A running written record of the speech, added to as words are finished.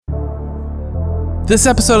This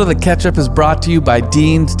episode of The Ketchup is brought to you by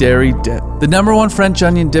Dean's Dairy Dip, the #1 French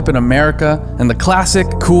onion dip in America, and the classic,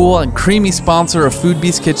 cool, and creamy sponsor of Food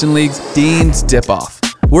Beast Kitchen League's Dean's Dip Off.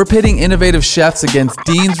 We're pitting innovative chefs against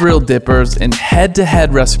Dean's Real Dippers in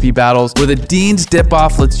head-to-head recipe battles where the Dean's Dip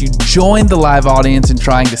Off lets you join the live audience in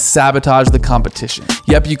trying to sabotage the competition.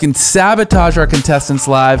 Yep, you can sabotage our contestants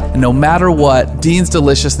live, and no matter what, Dean's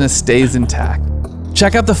deliciousness stays intact.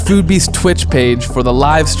 Check out the Food Beast Twitch page for the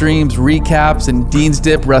live streams, recaps, and Dean's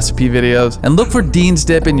Dip recipe videos, and look for Dean's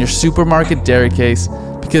Dip in your supermarket dairy case,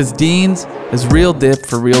 because Dean's is real dip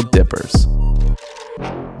for real dippers.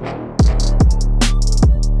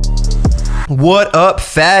 What up,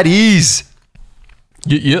 fatties?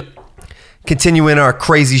 Yep. Continuing our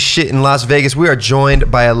crazy shit in Las Vegas, we are joined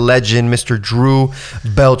by a legend, Mr. Drew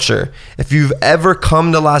Belcher. If you've ever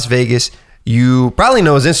come to Las Vegas, you probably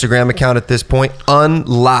know his Instagram account at this point,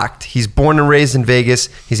 Unlocked. He's born and raised in Vegas.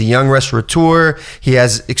 He's a young restaurateur. He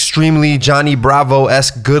has extremely Johnny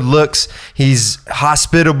Bravo-esque good looks. He's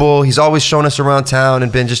hospitable. He's always shown us around town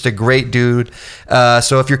and been just a great dude.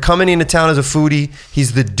 So if you're coming into town as a foodie,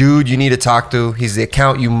 he's the dude you need to talk to. He's the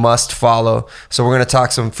account you must follow. So we're going to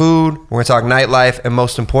talk some food. We're going to talk nightlife. And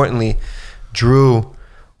most importantly, Drew,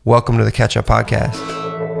 welcome to the Ketchup Podcast.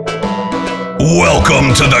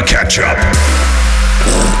 Welcome to The Ketchup.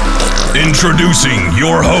 Introducing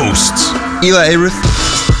your hosts, Eli Aruth,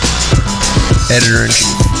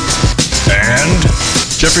 Editor-in-Chief. And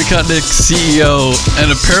Jeffrey Kutnick, CEO,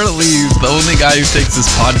 and apparently the only guy who takes this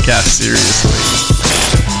podcast seriously.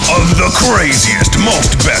 of the craziest,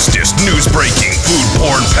 most bestest, news-breaking, food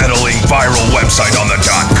porn peddling viral website on the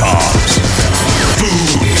 .coms.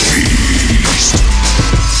 Food Beast.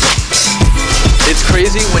 It's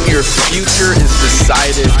crazy when your future is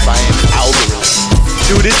decided by an algorithm.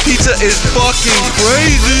 Dude, this pizza is fucking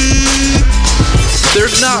crazy.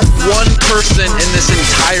 There's not one person in this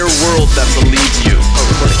entire world that believes you.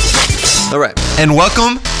 All right. And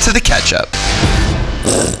welcome to the Ketchup.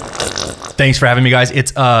 Thanks for having me, guys.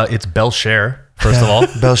 It's Belcher, first of all.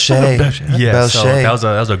 Belcher. Yeah, Belcher. so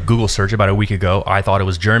that was a Google search about a week ago. I thought it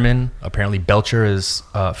was German. Apparently, Belcher is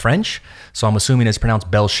French, so I'm assuming it's pronounced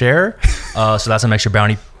Belcher. So that's some extra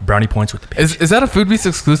brownie points with the page. Is that a Food Beast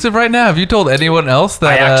exclusive right now? Have you told anyone else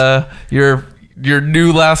that your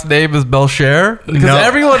new last name is Belcher? Because No.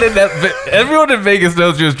 everyone in Vegas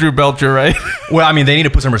knows you as Drew Belcher, right? Well, I mean, they need to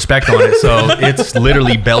put some respect on it. So it's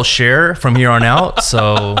literally Belcher from here on out.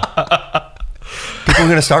 So People are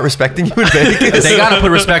going to start respecting you in Vegas. they got to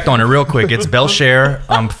put respect on it real quick. It's Belcher.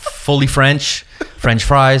 I'm fully French. French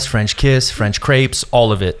fries, French kiss, French crepes,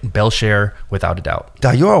 all of it. Belcher, without a doubt.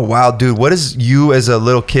 Dog, you're a wild dude. What does you as a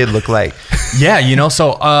little kid look like? Yeah,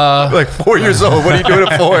 so Like 4 years old. What are you doing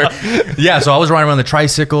it for? yeah, so I was riding around the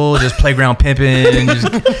tricycle, just playground pimping,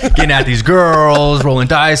 just getting at these girls, rolling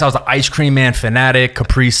dice. I was the ice cream man fanatic,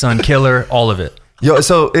 Capri Sun killer, all of it.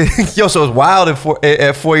 So it's wild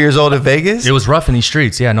at 4 years old in Vegas? It was rough in these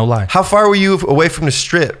streets, yeah, no lie. How far were you away from the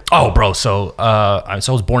Strip? Oh, bro, so I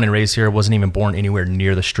was born and raised here. Wasn't even born anywhere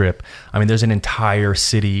near the Strip. I mean, there's an entire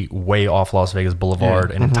city way off Las Vegas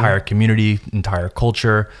Boulevard, an entire community, entire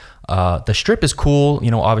culture. The Strip is cool.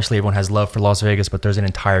 Obviously everyone has love for Las Vegas, but there's an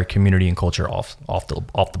entire community and culture off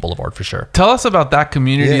the boulevard for sure. Tell us about that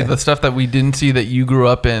community, Yeah. the stuff that we didn't see that you grew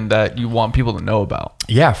up in that you want people to know about.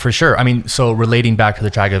 Yeah, for sure. I mean, so relating back to the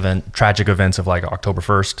tragic events of like October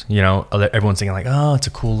 1st, everyone's thinking like, oh, it's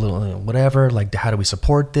a cool little whatever. Like, how do we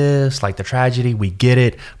support this? Like the tragedy, we get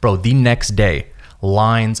it. Bro, the next day,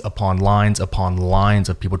 lines upon lines upon lines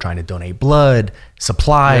of people trying to donate blood,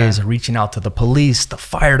 supplies, reaching out to the police, the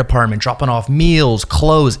fire department, dropping off meals,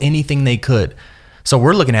 clothes, anything they could. So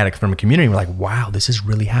we're looking at it from a community. We're like, wow, this is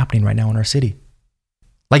really happening right now in our city.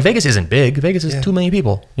 Like Vegas isn't big. Vegas is 2 million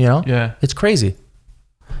people, Yeah. It's crazy.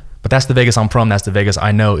 But that's the Vegas I'm from. That's the Vegas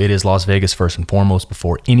I know. It is Las Vegas first and foremost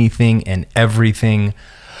before anything and everything.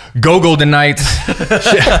 Go Golden Knights.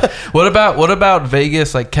 What about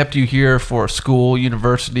Vegas like kept you here for school,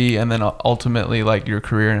 university, and then ultimately like your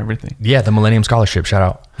career and everything? Yeah, the Millennium Scholarship. Shout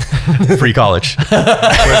out. Free college.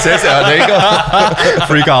 There you go.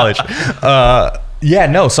 Free college.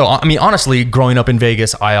 So I mean, honestly, growing up in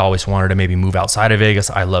Vegas, I always wanted to maybe move outside of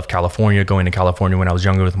Vegas. I love California, going to California when I was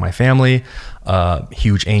younger with my family.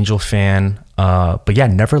 Huge Angel fan. But yeah,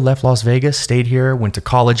 never left Las Vegas, stayed here, went to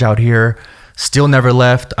college out here, still never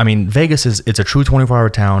left. I mean, Vegas it's a true 24-hour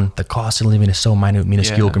town. The cost of living is so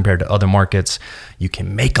minuscule compared to other markets. You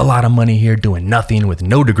can make a lot of money here doing nothing with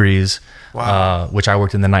no degrees. Wow. Which I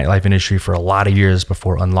worked in the nightlife industry for a lot of years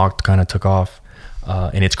before Unlocked kind of took off.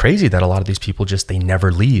 And it's crazy that a lot of these people they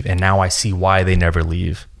never leave. And now I see why they never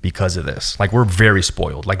leave, because of this. Like, we're very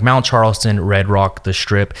spoiled. Like Mount Charleston, Red Rock, the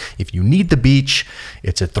Strip. If you need the beach,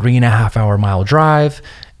 it's a 3.5 mile drive.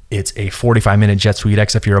 It's a 45-minute jet suite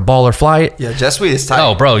X if you're a baller flight. Yeah, jet suite is tight.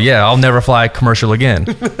 Oh, bro, yeah, I'll never fly commercial again.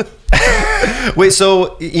 Wait,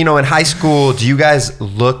 so, in high school, do you guys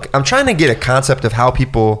I'm trying to get a concept of how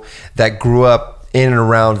people that grew up in and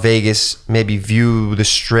around Vegas maybe view the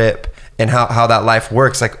Strip and how that life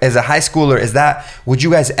works. Like, as a high schooler, would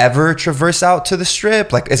you guys ever traverse out to the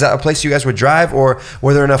Strip? Like, is that a place you guys would drive, or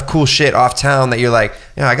were there enough cool shit off town that you're like,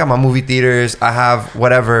 I got my movie theaters, I have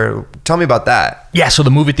whatever. Tell me about that. Yeah, so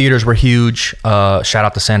the movie theaters were huge. Shout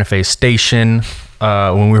out to Santa Fe Station.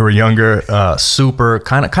 When we were younger, super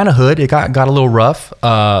kind of hood. It got a little rough.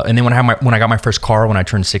 And then when I got my first car when I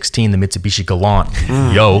turned 16, the Mitsubishi Galant.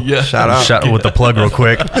 Shout out with the plug real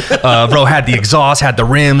quick. Bro, had the exhaust, had the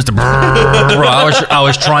rims. Bro, I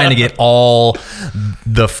was trying to get all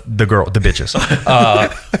the bitches.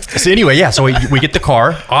 So anyway, yeah. So we get the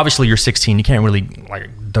car. Obviously, you're 16. You can't really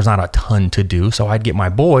there's not a ton to do. So I'd get my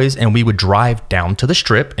boys and we would drive down to the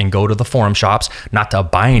Strip and go to the Forum Shops, not to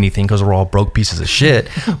buy anything because we're all broke pieces of shit,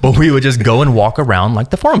 but we would just go and walk around like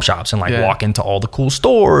the Forum Shops and walk into all the cool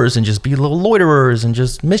stores and just be little loiterers and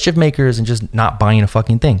just mischief makers and just not buying a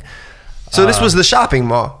fucking thing. So this was the shopping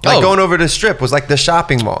mall. Going over to the Strip was like the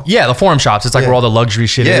shopping mall. Yeah, the Forum Shops. It's like where all the luxury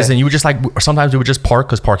shit is. And you would just sometimes we would just park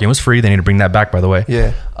because parking was free. They need to bring that back, by the way.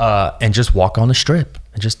 Yeah. And just walk on the Strip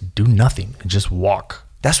and just do nothing and just walk.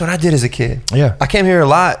 That's what I did as a kid. Yeah. I came here a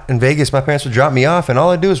lot in Vegas. My parents would drop me off and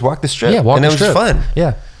all I'd do is walk the Strip. Yeah, walk and the Strip. And it was just fun.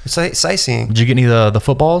 Yeah. It's like sightseeing. Did you get any of the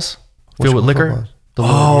footballs filled with liquor?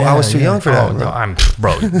 I was too young for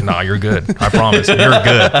that. No, you're good. I promise. You're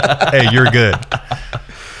good. Hey, you're good.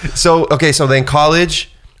 So then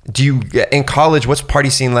college, what's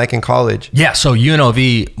party scene like in college? Yeah, so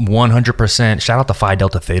UNLV 100%. Shout out to Phi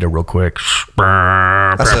Delta Theta real quick.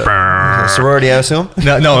 That's a sorority, I assume?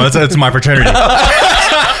 No, it's my fraternity.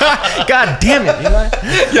 God damn it, Eli.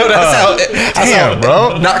 Yo, that's how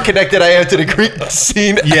bro. Not connected I am to the Greek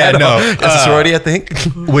scene. Yeah, no. It's a sorority, I think.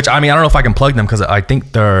 Which, I don't know if I can plug them because I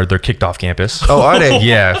think they're kicked off campus. Oh, are they?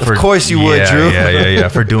 Yeah. Of course you would, Drew. Yeah.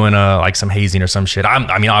 For doing some hazing or some shit.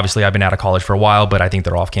 Obviously I've been out of college for a while, but I think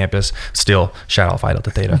they're off campus. Still, shout out Phi Delta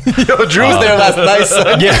Theta. Yo, Drew's there last night,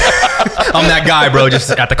 son. Yeah. I'm that guy, bro, just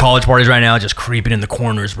at the college parties right now, just creeping in the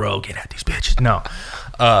corners, bro. Get at these bitches. No.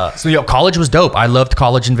 College was dope. I loved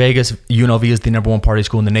college in Vegas. UNLV is the #1 party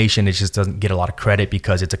school in the nation. It just doesn't get a lot of credit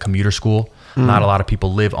because it's a commuter school. Not a lot of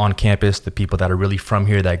people live on campus. The people that are really from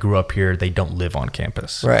here, that grew up here, they don't live on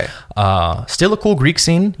campus. Right. Still a cool Greek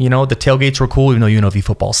scene. The tailgates were cool, even though UNLV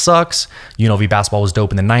football sucks. UNLV basketball was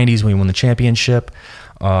dope in the 90s when we won the championship.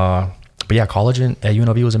 But yeah, college at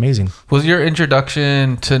UNLV was amazing. Was your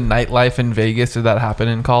introduction to nightlife in Vegas, did that happen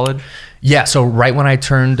in college? Yeah, so right when I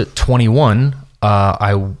turned 21,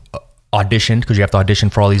 I auditioned because you have to audition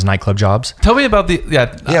for all these nightclub jobs. Tell me about what's I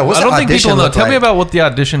don't think people know. Tell me about what the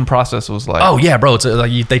audition process was like. Oh yeah, bro. It's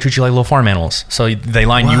they treat you like little farm animals. So they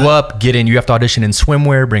line you up, get in. You have to audition in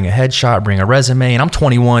swimwear, bring a headshot, bring a resume. And I'm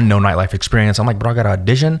 21, no nightlife experience. I'm like, bro, I got to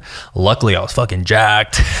audition. Luckily, I was fucking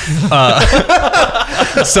jacked.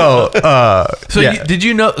 Did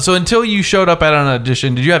you know? So until you showed up at an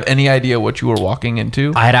audition, did you have any idea what you were walking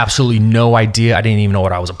into? I had absolutely no idea. I didn't even know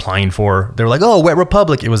what I was applying for. They were like, "Oh, Wet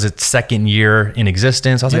Republic." It was its second year in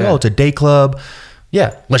existence. I was like, "Oh, it's a day club."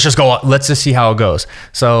 Yeah, let's just see how it goes.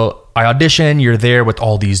 So I audition. You're there with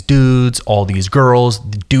all these dudes, all these girls.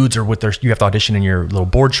 The dudes are you have to audition in your little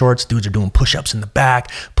board shorts. Dudes are doing push-ups in the back,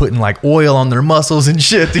 putting like oil on their muscles and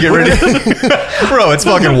shit to get ready. Bro, it's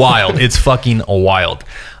fucking wild. It's fucking wild.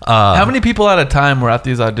 How many people at a time were at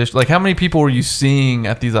these auditions? Like, how many people were you seeing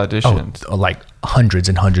at these auditions? Like hundreds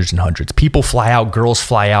and hundreds and hundreds. People fly out, girls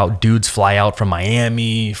fly out, dudes fly out from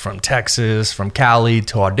Miami, from Texas, from Cali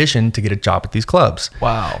to audition to get a job at these clubs.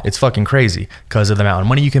 Wow. It's fucking crazy because of the amount of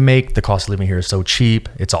money you can make. The cost of living here is so cheap.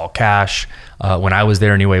 It's all cash. When I was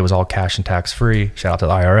there anyway, it was all cash and tax free. Shout out to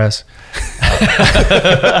the IRS.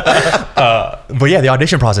 But yeah, the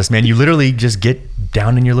audition process, man, you literally just get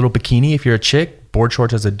down in your little bikini if you're a chick, board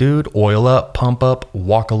shorts as a dude, oil up, pump up,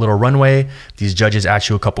 walk a little runway. These judges ask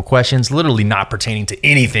you a couple questions, literally not pertaining to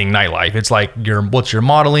anything nightlife. It's like, what's your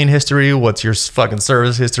modeling history? What's your fucking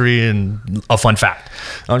service history? And a fun fact.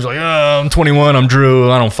 I'm just like, I'm 21, I'm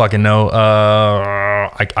Drew, I don't fucking know.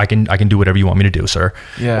 I can do whatever you want me to do, sir.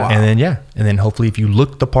 Yeah. Wow. And then hopefully if you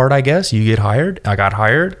look the part, I guess, you get hired. I got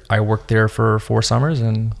hired. I worked there for 4 summers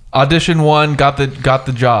and audition 1, got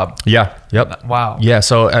the job. Yeah. Yep. Wow. Yeah.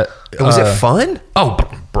 So was it fun? Oh,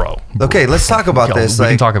 bro. Okay, let's talk about this. We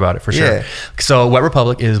can talk about it for sure. Yeah. So Wet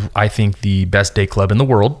Republic is, I think, the best day club in the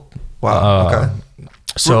world. Wow. Okay.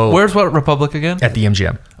 So Where's What Republic again? at the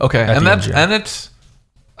MGM. Okay, At and the that's MGM. it's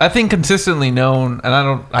I think consistently known, and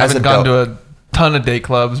I As haven't a gone dope. to a ton of day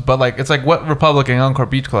clubs, but like it's like What Republic and Encore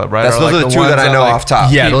Beach Club, right? Those like are the two ones that I know like, off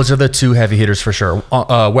top. Yeah, those are the two heavy hitters for sure.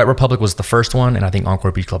 Wet Republic was the first one, and I think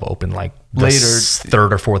Encore Beach Club opened like the Later.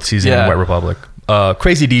 third or fourth season Yeah. of Wet Republic.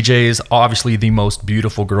 Crazy DJs, obviously the most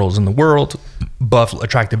beautiful girls in the world, buff,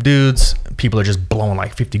 attractive dudes. People are just blowing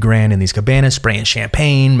like 50 grand in these cabanas, spraying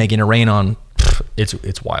champagne, making it rain on.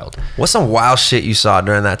 It's wild. What's some wild shit you saw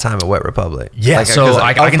during that time at Wet Republic? Yeah, Like, so 'cause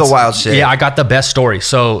I of can the wild shit. Yeah, I got the best story.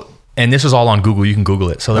 So, and this was all on Google. You can Google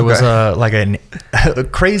it. So there was a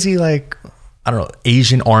crazy I don't know,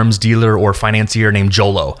 Asian arms dealer or financier named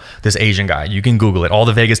Jolo. This Asian guy. You can Google it. All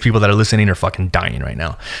the Vegas people that are listening are fucking dying right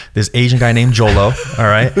now. This Asian guy named Jolo. All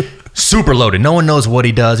right. Super loaded. No one knows what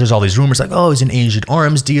he does. There's all these rumors like, oh, he's an Asian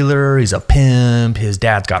arms dealer. He's a pimp. His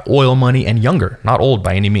dad's got oil money and younger. Not old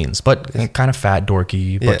by any means, but kind of fat,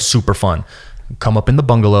 dorky, but Yeah. super fun. Come up in the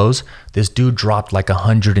bungalows. This dude dropped like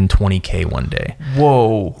 120K one day.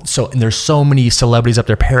 Whoa. So, and there's so many celebrities up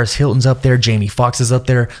there. Paris Hilton's up there. Jamie Foxx is up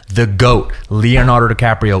there. The GOAT, Leonardo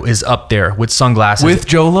DiCaprio, is up there with sunglasses. With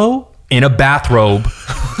Jolo? In a bathrobe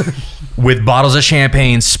with bottles of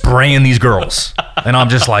champagne spraying these girls. And I'm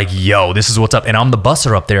just like, yo, this is what's up. And I'm the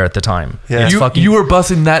busser up there at the time. Yeah. It's You were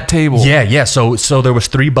bussing that table. yeah. So there was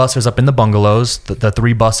 3 bussers up in the bungalows. The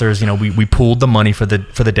 3 bussers, we pooled the money for the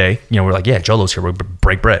day. We're like, yeah, Jolo's here. We'll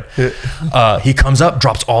break bread. He comes up,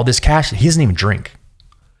 drops all this cash. He doesn't even drink.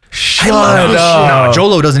 Shut No,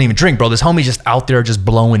 Jolo doesn't even drink, bro. This homie just out there just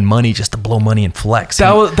blowing money just to blow money and flex.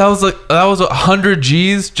 That was 100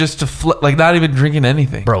 G's just to like not even drinking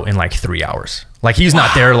anything. Bro, in like 3 hours. Like he's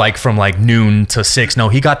not there like from like noon to 6. No,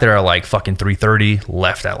 he got there at like fucking 3:30,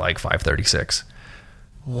 left at like 5:36.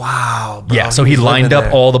 Wow. Bro. Yeah, so he was lined living up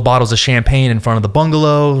there. all the bottles of champagne in front of the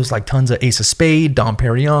bungalows, like tons of Ace of Spade, Dom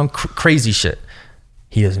Perignon, crazy shit.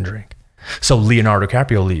 He doesn't drink. So Leonardo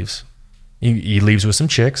DiCaprio leaves. He leaves with some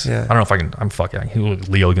chicks. Yeah. I don't know if I can. I'm fucking.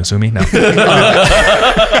 Leo can sue me. No. No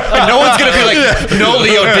one's gonna be like, no,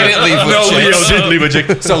 Leo didn't leave with chicks. Leo didn't leave with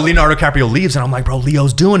chicks. So Leonardo DiCaprio leaves, and I'm like, bro,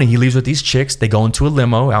 Leo's doing it. He leaves with these chicks. They go into a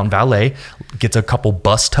limo out in Valet, gets a couple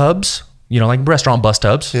bus tubs, like restaurant bus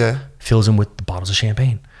tubs. Yeah. Fills them with the bottles of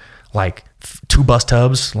champagne, like 2 bus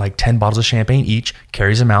tubs, like 10 bottles of champagne each.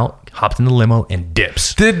 Carries them out, hops in the limo, and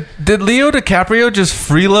dips. Did Leo DiCaprio just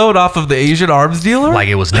freeload off of the Asian arms dealer? Like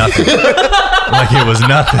it was nothing. Like it was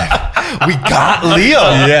nothing. We got Leo.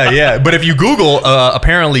 Yeah. But if you Google,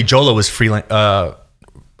 apparently Jolo was freelance off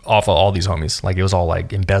of all these homies. Like it was all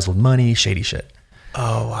like embezzled money, shady shit.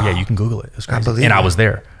 Oh, wow. Yeah, you can Google it. It was crazy. believe and I you. was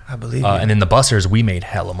there. I believe you. And then the bussers, we made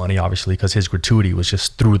hella money, obviously, because his gratuity was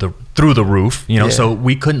just through the roof. Yeah. So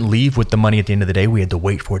we couldn't leave with the money at the end of the day. We had to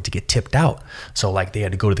wait for it to get tipped out. So like they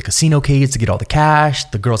had to go to the casino cage to get all the cash.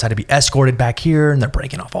 The girls had to be escorted back here, and they're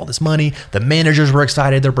breaking off all this money. The managers were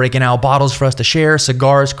excited. They're breaking out bottles for us to share,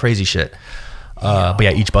 cigars, crazy shit. But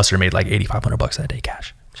yeah, each busser made like $8,500 that day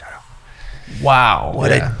cash. Shout out. wow.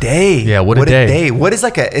 What a day. Yeah, what a day. What is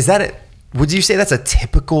is that a, would you say that's a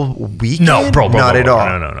typical weekend? No, bro, Not at all.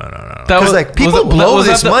 No. That Because like people blow was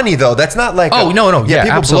that this the- money though. That's not like Oh, no. Yeah,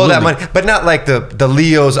 people blow that absolutely. money, but not like the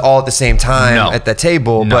Leos all at the same time No. at the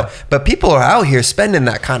table. No. But people are out here spending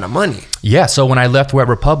that kind of money. Yeah, so when I left Wet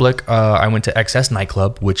Republic, I went to XS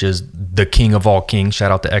nightclub, which is the king of all kings.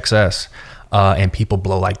 Shout out to XS. And people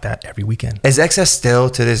blow like that every weekend. Is XS still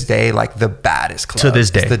to this day like the baddest club? To this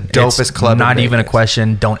day. It's the dopest It's club. in Not even a Vegas.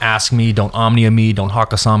 question. Don't ask me. Don't Omnia me. Don't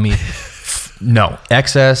Hakasam me. No.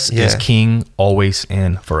 XS is Yeah. king always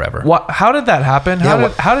and forever. How did that happen? Yeah,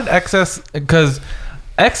 How did XS? Because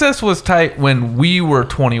XS was tight when we were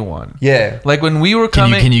 21. Yeah. Like when we were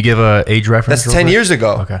Can coming. you give a age reference? That's real 10 quick? years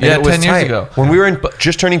ago. Okay. And Yeah, it was 10 years tight. ago. When we were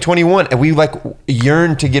just turning 21 and we like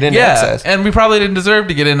yearned to get into Yeah, XS. and we probably didn't deserve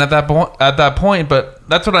to get in at that point. But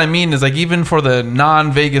that's what I mean is like even for the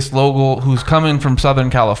non-Vegas local who's coming from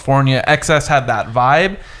Southern California, XS had that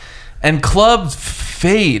vibe, and clubs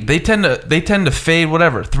fade. They tend to fade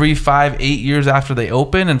 3, 5, 8 years after they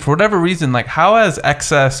open, and for whatever reason, like how has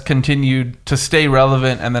XS continued to stay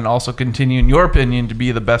relevant and then also continue, in your opinion, to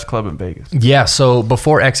be the best club in Vegas? Yeah, so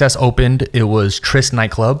before XS opened, it was Tryst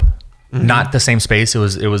nightclub. Not the same space. It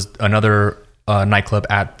was another nightclub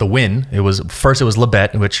at the Wynn. It was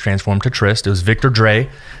Labette, which transformed to Tryst. It was Victor Dre,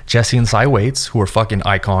 Jesse and Cy Waits, who are fucking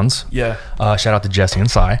icons. Yeah. Shout out to Jesse and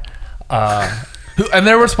Cy. And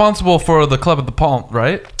they're responsible for the club at the Palm,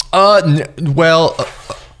 right? I don't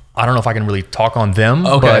know if I can really talk on them,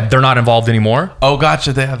 Okay. but they're not involved anymore. Oh,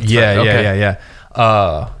 gotcha. They have. Yeah.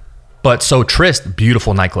 But so Tryst,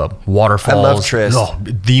 beautiful nightclub, waterfalls. I love Tryst.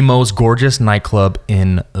 The most gorgeous nightclub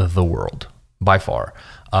in the world. by far.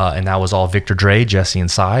 And that was all Victor Dre, Jesse and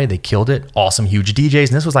Cy. They killed it. Awesome, huge DJs.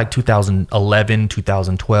 And this was like 2011,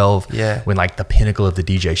 2012. Yeah. When like the pinnacle of the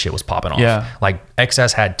DJ shit was popping off. Yeah. Like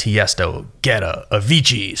XS had Tiesto, Guetta,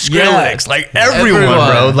 Avicii, Skrillex, Yeah. like everyone,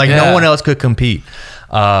 bro. Like Yeah. no one else could compete.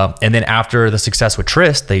 And then after the success with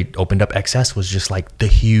Trist, they opened up XS, was just like the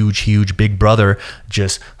huge big brother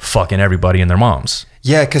just fucking everybody and their moms.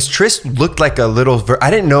 Yeah, because Trist looked like a little. I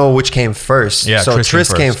didn't know which came first. Yeah, so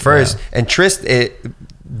Trist came first, yeah. and Trist,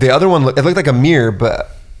 the other one, it looked like a mirror, but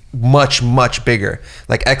much bigger.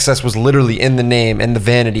 Like XS was literally in the name and the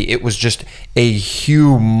vanity. It was just a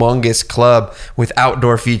humongous club with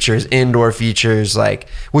outdoor features, indoor features, like,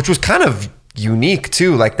 which was kind of unique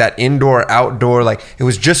too. Like that indoor, outdoor, like it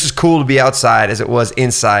was just as cool to be outside as it was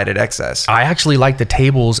inside at XS. I actually like the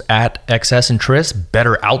tables at XS and Trist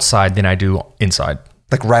better outside than I do inside.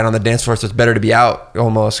 Like right on the dance floor, so it's better to be out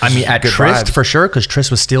almost. 'cause I mean, it's at good Trist vibes. for sure, because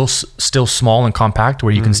Trist was still small and compact,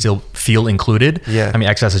 where you can still feel included. Yeah. I mean,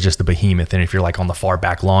 XS is just the behemoth, and if you're like on the far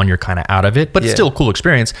back lawn, you're kind of out of it. But it's Yeah. still a cool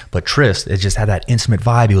experience. But Trist, it just had that intimate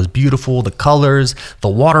vibe. It was beautiful, the colors, the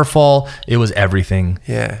waterfall. It was everything,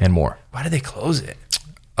 Yeah. and more. Why did they close it?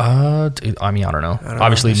 I mean, I don't know.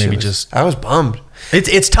 Obviously, That shit maybe was- just I was bummed.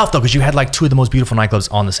 it's tough though, because you had like two of the most beautiful nightclubs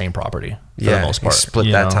on the same property for the most you part. split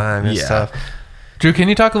you that know? time. It's tough. Drew, can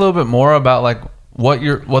you talk a little bit more about like what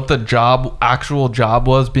the actual job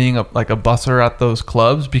was being a busser at those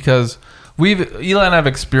clubs? Because Eli and I have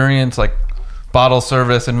experienced like bottle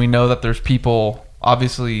service, and we know that there's people,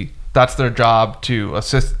 obviously that's their job to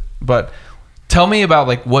assist, but tell me about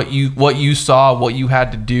like what you saw, what you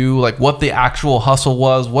had to do, like what the actual hustle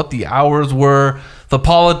was, what the hours were, the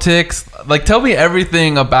politics. Like tell me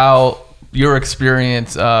everything about your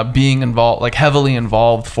experience being involved, like heavily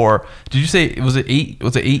involved for, did you say, was it 8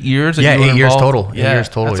 years? that Yeah, you were 8 years involved? total. 8 years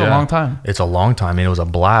total. That's yeah. a long time. It's a long time, and it was a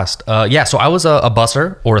blast. Yeah, so I was a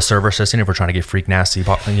busser or a server assistant if we're trying to get freak nasty,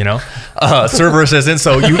 you know, server assistant.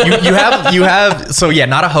 So you have so yeah,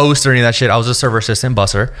 not a host or any of that shit. I was a server assistant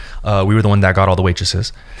busser. We were the one that got all the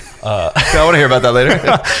waitresses. I want to hear about that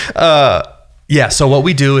later. Yeah, so what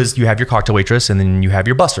we do is you have your cocktail waitress and then you have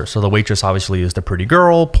your busser. So the waitress obviously is the pretty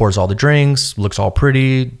girl, pours all the drinks, looks all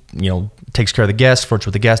pretty, you know, takes care of the guest, flirts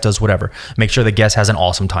with the guest, does whatever. Make sure the guest has an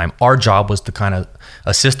awesome time. Our job was to kind of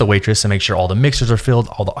assist the waitress and make sure all the mixers are filled,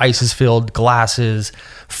 all the ice is filled, glasses,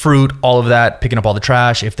 fruit, all of that, picking up all the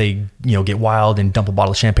trash. If they, you know, get wild and dump a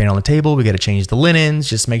bottle of champagne on the table, we got to change the linens,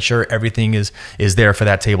 just make sure everything is there for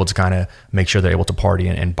that table to kind of make sure they're able to party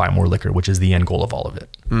and buy more liquor, which is the end goal of all of it.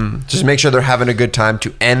 Just make sure they're having a good time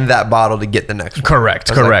to end that bottle to get the next one. Correct.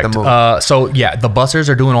 That's like the move. So yeah, the bussers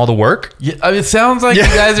are doing all the work. Yeah, I mean, it sounds like you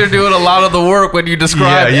guys are doing a lot of the work when you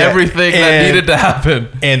describe everything that needed to happen.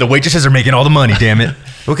 And the waitresses are making all the money, damn it.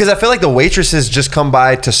 Because I feel like the waitresses just come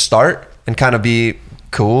by to start and kind of be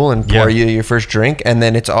cool and pour you your first drink, and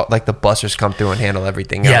then it's all like the bussers come through and handle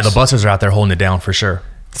everything else. Yeah, the bussers are out there holding it down for sure.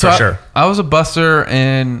 So I was a busser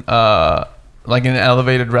in like an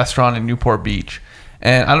elevated restaurant in Newport Beach.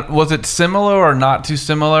 And was it similar or not too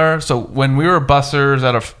similar? So when we were bussers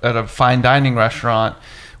at a fine dining restaurant,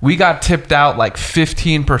 we got tipped out like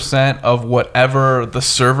 15% of whatever the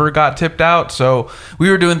server got tipped out. So we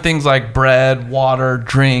were doing things like bread, water,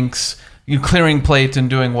 drinks, clearing plates and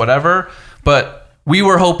doing whatever. But we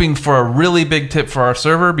were hoping for a really big tip for our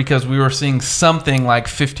server because we were seeing something like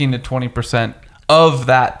 15 to 20% of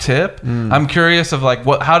that tip. I'm curious of like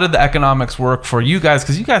how did the economics work for you guys?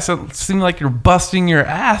 Because you guys seem like you're busting your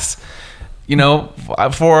ass. You know,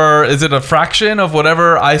 is it a fraction of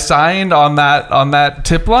whatever I signed on that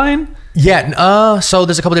tip line? Yeah. So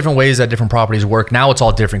there's a couple different ways that different properties work. Now it's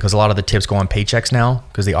all different because a lot of the tips go on paychecks now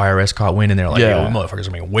because the IRS caught wind and they're like, yo, motherfuckers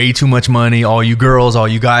are making way too much money. All you girls, all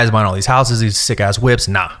you guys buying all these houses, these sick ass whips.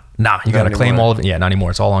 Nah, you got to claim all of it. Yeah, not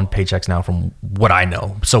anymore. It's all on paychecks now from what I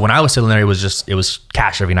know. So when I was still in there, it was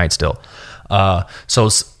cash every night still. So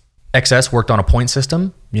XS worked on a point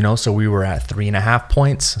system, you know, so we were at 3.5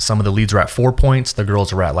 points. Some of the leads were at 4 points. The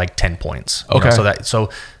girls were at like 10 points. Okay. So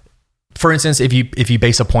for instance, if you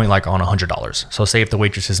base a point like on $100, so say if the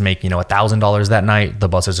waitresses make, you know, $1,000 that night, the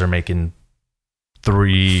buses are making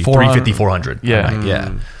 $350, $400. Yeah.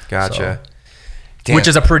 Yeah. Gotcha. So, which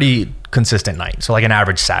is a pretty consistent night. So like an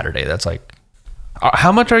average Saturday, that's like.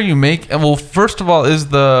 How much are you making? Well, first of all, is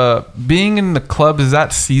the being in the club, is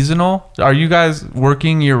that seasonal? Are you guys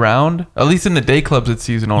working year round? At least in the day clubs, it's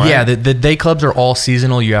seasonal, right? Yeah, the day clubs are all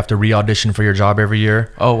seasonal. You have to re-audition for your job every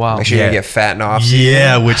year. Oh, wow. Make sure you get fat and off.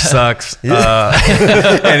 Yeah, which sucks. And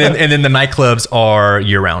then the nightclubs are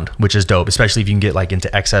year round, which is dope, especially if you can get like into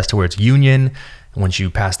XS to where it's union Once you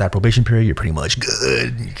pass that probation period, you're pretty much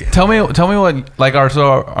good. Tell me what, like,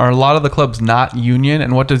 are a lot of the clubs not union,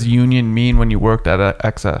 and what does union mean when you worked at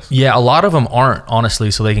XS? Yeah, a lot of them aren't,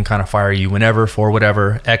 honestly, so they can kind of fire you whenever for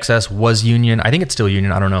whatever. XS was union. I think it's still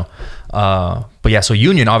union. I don't know. But yeah, so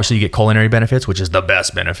union, obviously you get culinary benefits, which is the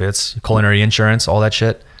best benefits. Culinary insurance, all that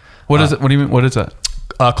shit. What is it? What do you mean? What is that?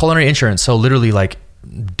 Culinary insurance. So literally like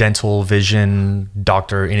dental, vision,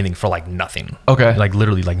 doctor, anything for like nothing. Okay. Like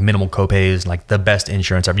literally like minimal copays, like the best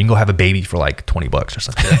insurance ever. You can go have a baby for like $20 or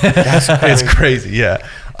something. That's crazy. It's crazy.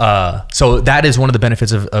 Yeah. So that is one of the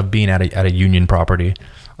benefits of being at a union property.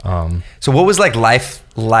 So what was like life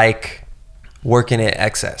like working at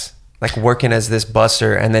XS? Like working as this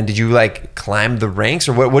busser, and then did you like climb the ranks,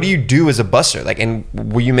 or what do you do as a busser? Like, and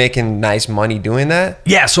were you making nice money doing that?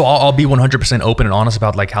 Yeah, so I'll be 100% open and honest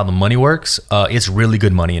about like how the money works. It's really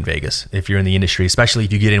good money in Vegas if you're in the industry, especially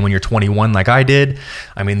if you get in when you're 21 like I did.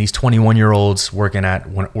 I mean, these 21-year-olds working at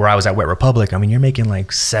where I was at Wet Republic, I mean, you're making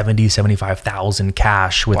like 75,000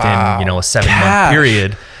 cash within, Wow. you know, a 7-month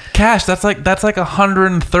period. Cash, that's like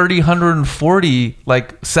 130, 140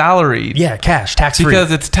 like salary. Yeah, cash, tax free.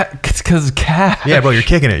 Because it's because cash. Yeah, bro, you're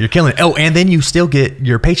kicking it. You're killing it. Oh, and then you still get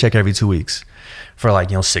your paycheck every 2 weeks for like,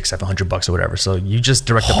 you know, $600-700 or whatever. So you just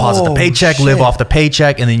direct deposit the paycheck, live off the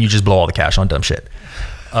paycheck, and then you just blow all the cash on dumb shit.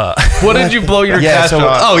 What did you blow your cash on?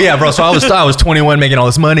 Oh yeah, bro. So I was 21 making all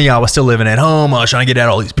this money. I was still living at home. I was trying to get at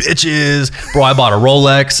all these bitches. Bro, I bought a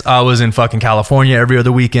Rolex. I was in fucking California every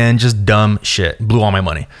other weekend. Just dumb shit. Blew all my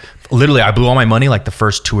money. Literally, I blew all my money like the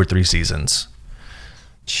first 2 or 3 seasons.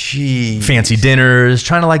 Jeez. Fancy dinners,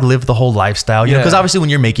 trying to like live the whole lifestyle, you know, Yeah. because obviously when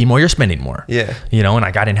you're making more, you're spending more. Yeah. You know, and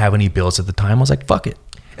I didn't have any bills at the time. I was like, fuck it.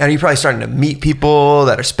 And you're probably starting to meet people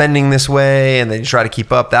that are spending this way, and then you try to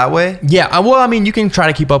keep up that way. Yeah, well, I mean, you can try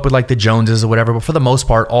to keep up with like the Joneses or whatever, but for the most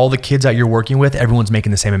part, all the kids that you're working with, everyone's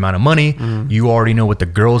making the same amount of money. You already know what the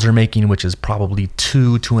girls are making, which is probably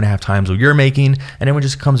 2.5 times what you're making, and everyone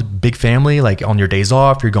just becomes a big family. Like on your days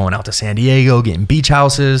off, you're going out to San Diego, getting beach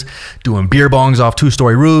houses, doing beer bongs off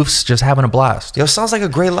 2-story roofs, just having a blast. Yo, sounds like a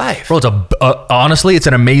great life. Bro, honestly, it's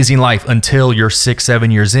an amazing life until you're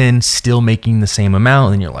 6-7 years in, still making the same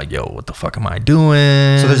amount, and you're like, yo, what the fuck am I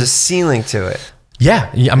doing? So there's a ceiling to it. Yeah,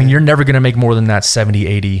 I mean, you're never gonna make more than that 70,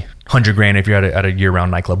 80, 100 grand if you're at a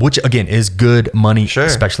year-round nightclub, which again is good money, Sure.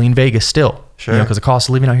 especially in Vegas still. Sure. You know, because the cost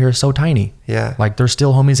of living out here is so tiny. Yeah. Like there's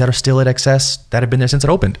still homies that are still at XS that have been there since it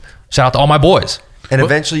opened. Shout out to all my boys. And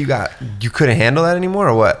eventually you couldn't handle that anymore,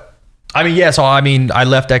 or what? I mean, yeah, so I mean, I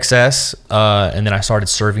left XS and then I started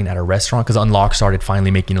serving at a restaurant because Unlocked started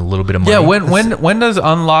finally making a little bit of money. Yeah, when does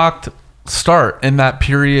Unlocked start in that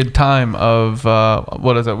period time of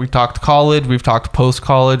what is it? We talked college, we've talked post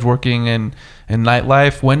college, working in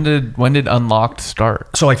nightlife. When did Unlocked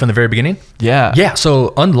start? So like from the very beginning? Yeah. Yeah,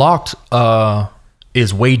 so Unlocked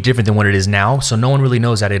is way different than what it is now. So no one really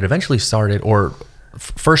knows that it eventually started or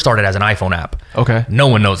first started as an iPhone app. Okay. No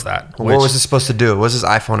one knows that. What was it supposed to do? What was this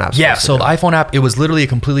iPhone app Yeah, supposed so to the iPhone app, it was literally a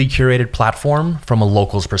completely curated platform from a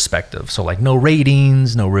local's perspective. So like no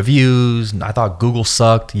ratings, no reviews. I thought Google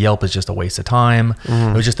sucked. Yelp is just a waste of time.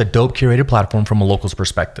 It was just a dope curated platform from a local's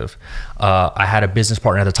perspective. I had a business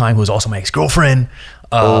partner at the time who was also my ex-girlfriend.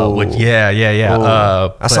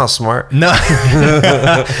 That sounds smart. No,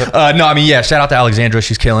 I mean, yeah, shout out to Alexandra.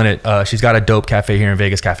 She's killing it. She's got a dope cafe here in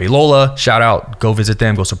Vegas, Cafe Lola. Shout out. Go visit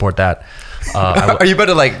them. Go support that. Are you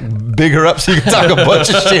better like big her up so you can talk a bunch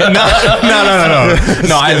of shit? No.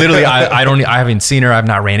 I literally, I haven't seen her. I've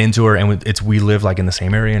not ran into her, and we live like in the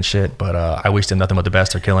same area and shit. But I wish them nothing but the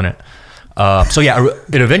best. They're killing it. So yeah,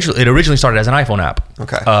 it originally started as an iPhone app.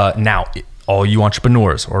 Okay. Now all you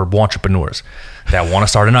entrepreneurs or wantrepreneurs that want to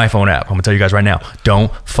start an iPhone app, I'm gonna tell you guys right now,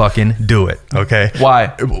 don't fucking do it. Okay.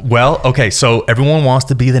 Why? Well, okay, so everyone wants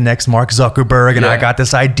to be the next Mark Zuckerberg, and Yeah. I got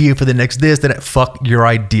this idea for the next this, that. Fuck your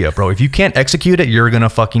idea, bro. If you can't execute it, you're gonna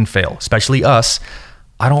fucking fail. Especially us.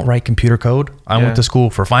 I don't write computer code. I went to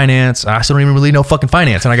school for finance. I still don't even really know fucking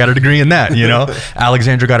finance, and I got a degree in that, you know?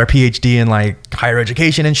 Alexandra got her PhD in like higher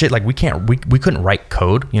education and shit. Like we couldn't write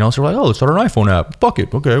code, you know? So we're like, oh, let's start an iPhone app. Fuck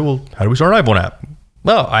it. Okay, well, how do we start an iPhone app?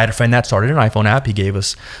 Well, I had a friend that started an iPhone app. He gave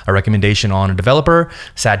us a recommendation on a developer,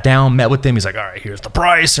 sat down, met with him. He's like, all right, here's the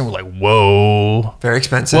price. And we're like, whoa. Very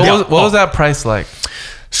expensive. What was that price like?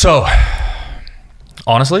 So,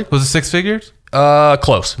 honestly, Was it 6 figures?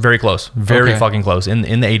 close, very close, very Okay. fucking close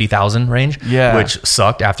in the 80,000 range. Yeah. Which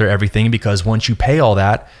sucked after everything because once you pay all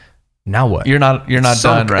that, now what? You're not Sunk,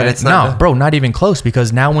 done, and right? it's not- No, bro, not even close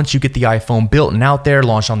because now once you get the iPhone built and out there,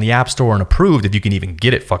 launched on the App Store and approved, if you can even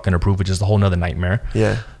get it fucking approved, which is a whole nother nightmare.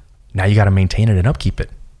 Yeah. Now you got to maintain it and upkeep it.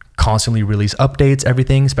 constantly release updates,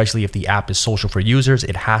 everything, especially if the app is social for users.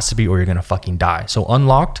 It has to be, or you're gonna fucking die. So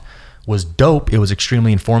Unlocked was dope. It was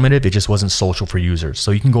extremely informative. It just wasn't social for users.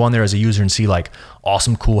 So you can go on there as a user and see like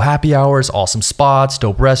awesome, cool happy hours, awesome spots,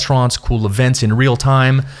 dope restaurants, cool events in real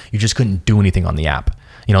time. You just couldn't do anything on the app.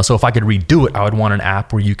 You know, so if I could redo it, I would want an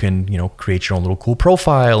app where you can, you know, create your own little cool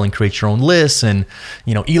profile and create your own lists. And,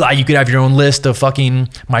 you know, Eli, you could have your own list of fucking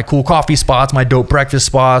my cool coffee spots, my dope breakfast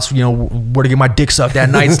spots, you know, where to get my dick sucked that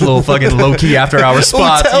night's little fucking low key after hour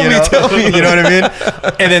spots. Tell me. You know what I mean?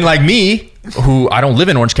 And then like me, who I don't live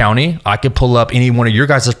in Orange County, I could pull up any one of your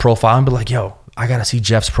guys' profile and be like, yo, I gotta see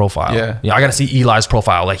Jeff's profile. Yeah. I gotta see Eli's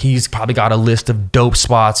profile. Like he's probably got a list of dope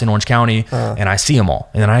spots in Orange County, and I see them all,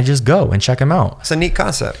 and then I just go and check them out. It's a neat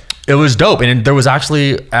concept. It was dope, and there was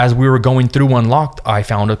actually, as we were going through Unlocked, I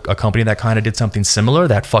found a company that kind of did something similar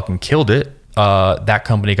that fucking killed it. That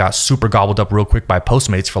company got super gobbled up real quick by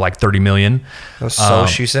Postmates for like 30 million. That was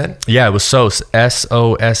Sosh, you said? Yeah, it was Sosh,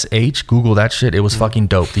 SOSH. Google that shit. It was fucking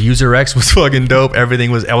dope. The user X was fucking dope. Everything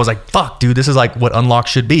was. I was like, fuck, dude, this is like what Unlocked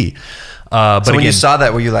should be. But So when again, you saw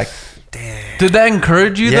that, were you like, damn? Did that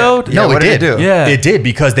encourage you though? Yeah, what did it do? Yeah. It did,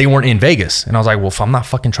 because they weren't in Vegas. And I was like, well, if I'm not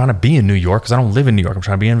fucking trying to be in New York, because I don't live in New York, I'm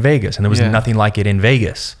trying to be in Vegas. And there was Yeah. nothing like it in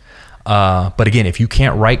Vegas. But again, if you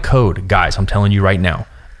can't write code, guys, I'm telling you right now,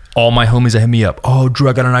 all my homies that hit me up, oh, Drew,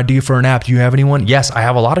 I got an idea for an app. Do you have anyone? Yes, I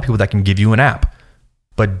have a lot of people that can give you an app.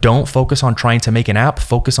 But don't focus on trying to make an app.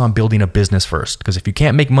 Focus on building a business first. Because if you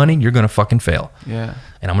can't make money, you're going to fucking fail. Yeah.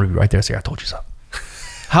 And I'm going to be right there. Say, I told you so.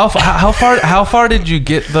 How far did you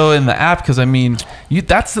get though in the app? Because I mean,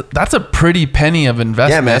 that's a pretty penny of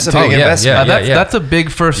investment. Yeah, man, that's a too. big investment. That's a big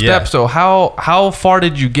first step. Yeah. So how far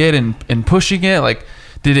did you get in pushing it? Like,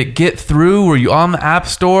 did it get through? Were you on the app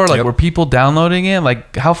store? Like, Yep. were people downloading it?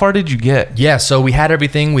 Like, how far did you get? Yeah, so we had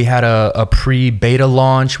everything. We had a pre-beta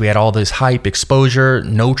launch. We had all this hype, exposure,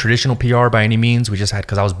 no traditional PR by any means. We just had,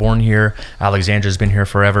 because I was born here. Alexandra's been here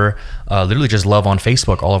forever. Literally just love on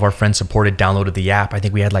Facebook. All of our friends supported, downloaded the app. I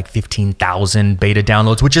think we had like 15,000 beta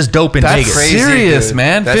downloads, which is dope in That's Vegas. crazy. serious, dude.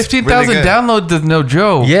 man. That's 15,000 really good. downloads is no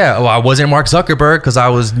joke. Yeah, well, I wasn't Mark Zuckerberg because I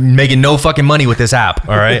was making no fucking money with this app.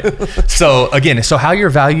 All right. So again, how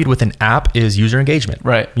you're valued with an app is user engagement.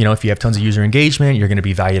 Right. You know, if you have tons of user engagement, you're going to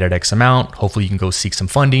be valued at X amount. Hopefully you can go seek some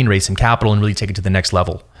funding, raise some capital, and really take it to the next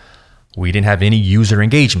level. We didn't have any user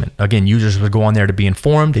engagement. Again, users would go on there to be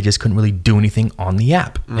informed. They just couldn't really do anything on the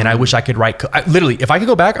app. And I wish I could write code. Literally, if I could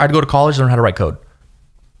go back, I'd go to college and learn how to write code.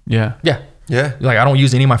 Yeah. Yeah. Yeah. Like, I don't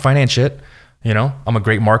use any of my finance shit. You know, I'm a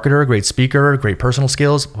great marketer, a great speaker, great personal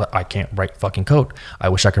skills, but I can't write fucking code. I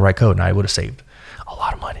wish I could write code, and I would have saved a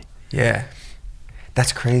lot of money. Yeah.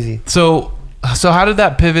 That's crazy. So how did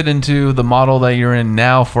that pivot into the model that you're in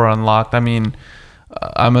now for Unlocked? I mean,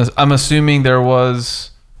 I'm assuming there was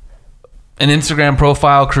an Instagram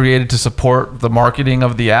profile created to support the marketing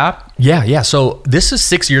of the app. Yeah. So this is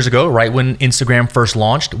 6 years ago, right when Instagram first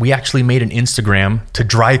launched. We actually made an Instagram to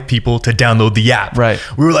drive people to download the app. Right.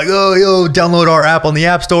 We were like, oh, yo, download our app on the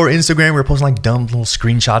App Store, Instagram. We were posting like dumb little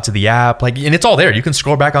screenshots of the app. Like, and it's all there. You can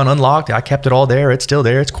scroll back on Unlocked. I kept it all there. It's still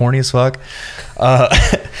there. It's corny as fuck.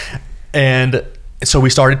 And so we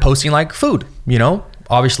started posting like food, you know?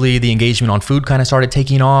 Obviously, the engagement on food kind of started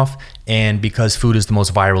taking off. And because food is the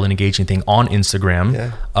most viral and engaging thing on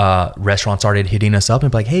Instagram, restaurants started hitting us up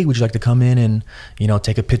and be like, hey, would you like to come in and, you know,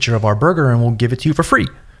 take a picture of our burger and we'll give it to you for free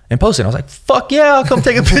and post it. And I was like, fuck yeah, I'll come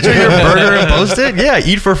take a picture of your burger and post it. Yeah,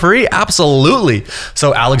 eat for free. Absolutely.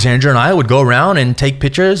 So Alexandra and I would go around and take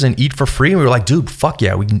pictures and eat for free. And we were like, dude, fuck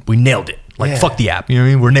yeah, we nailed it. Like, fuck the app. You know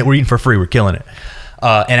what I mean? We're eating for free. We're killing it.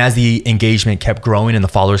 And as the engagement kept growing and the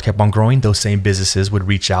followers kept on growing, those same businesses would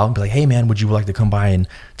reach out and be like, hey man, would you like to come by and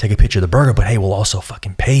take a picture of the burger? But hey, we'll also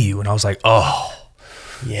fucking pay you. And I was like, oh,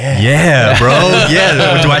 yeah, bro.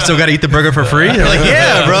 Yeah. Do I still got to eat the burger for free? They're like,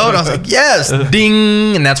 yeah, bro. And I was like, yes,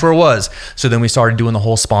 ding. And that's where it was. So then we started doing the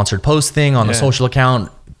whole sponsored post thing on the social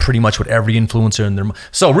account, pretty much with every influencer in there.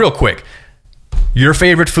 So real quick, your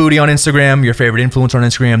favorite foodie on Instagram, your favorite influencer on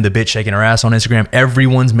Instagram, the bitch shaking her ass on Instagram,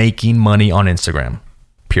 everyone's making money on Instagram.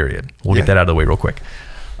 Period. We'll get that out of the way real quick.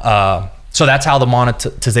 So that's how the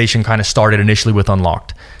monetization kind of started initially with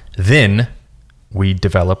Unlocked. Then we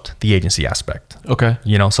developed the agency aspect. Okay.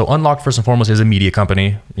 You know, so Unlocked first and foremost is a media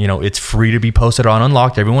company. You know, it's free to be posted on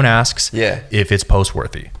Unlocked. Everyone asks if it's post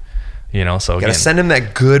worthy. You know, so Gotta send him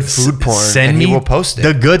that good food porn. Send and me he will post it.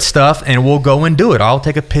 the good stuff and we'll go and do it. I'll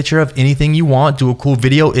take a picture of anything you want, do a cool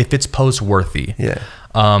video if it's post worthy. Yeah.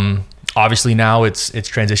 Obviously now it's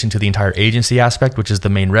transitioned to the entire agency aspect, which is the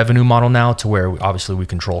main revenue model now, to where obviously we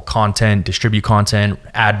control content, distribute content,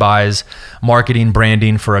 ad buys, marketing,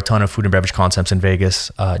 branding for a ton of food and beverage concepts in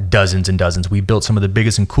Vegas, dozens and dozens. We built some of the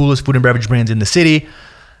biggest and coolest food and beverage brands in the city,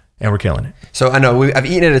 and we're killing it. So I know I've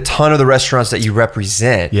eaten at a ton of the restaurants that you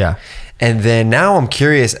represent. Yeah. And then now I'm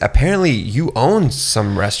curious, apparently you own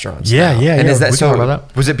some restaurants. Yeah, now. yeah, And yeah. is that We can so? talk about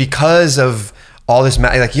that. Was it because of all this,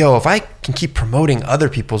 like, yo, if I can keep promoting other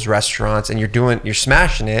people's restaurants and you're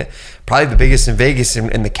smashing it, probably the biggest in Vegas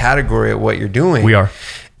in the category of what you're doing. We are.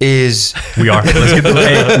 We are. Let's get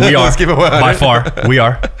we are. Let's give it 100. By far, we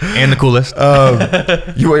are. And the coolest.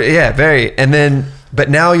 You were, yeah, very. And then, but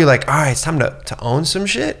now you're like, all right, it's time to own some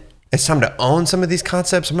shit. It's time to own some of these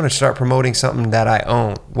concepts. I'm going to start promoting something that I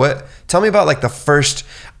own. Tell me about like the first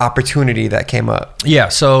opportunity that came up. Yeah.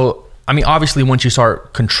 So, I mean, obviously once you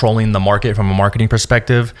start controlling the market from a marketing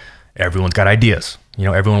perspective, everyone's got ideas. You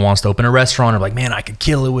know, everyone wants to open a restaurant or like, man, I could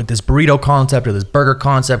kill it with this burrito concept or this burger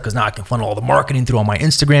concept because now I can funnel all the marketing through all my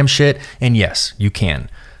Instagram shit. And yes, you can.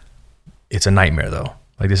 It's a nightmare though.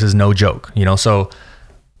 Like, this is no joke, you know? So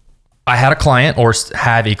I had a client or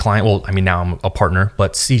have a client. Well, I mean, now I'm a partner,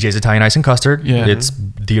 but CJ's Italian Ice and Custard. Yeah. It's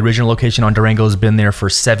the original location on Durango has been there for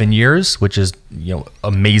 7 years, which is, you know,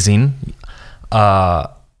 amazing.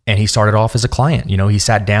 And he started off as a client. You know, he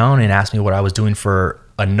sat down and asked me what I was doing for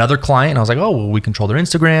another client. And I was like, oh, well, we control their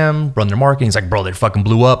Instagram, run their marketing. He's like, bro, they fucking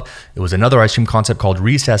blew up. It was another ice cream concept called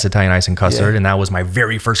Recess Italian Ice and Custard. Yeah. And that was my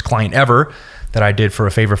very first client ever that I did for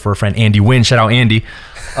a favor for a friend, Andy Wynn. Shout out Andy.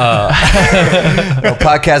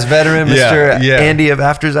 Podcast veteran, Mr. Yeah. Andy of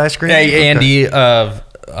Afters Ice Cream. Hey, Andy.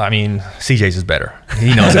 I mean, CJ's is better.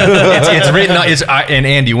 He knows that. It's written. And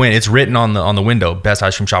Andy Wynn. It's written on the window. Best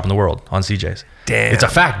ice cream shop in the world on CJ's. Damn. It's a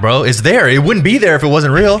fact, bro. It's there. It wouldn't be there if it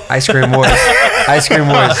wasn't real. Ice Cream Wars. Ice Cream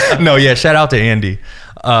Wars. No, yeah. Shout out to Andy.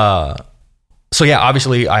 So yeah,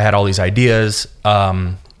 obviously I had all these ideas,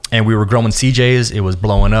 and we were growing CJ's. It was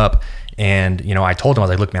blowing up. And, you know, I told him, I was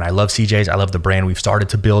like, look, man, I love CJ's. I love the brand we've started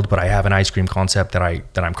to build, but I have an ice cream concept that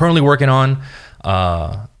I'm currently working on.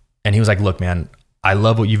 And he was like, look, man, I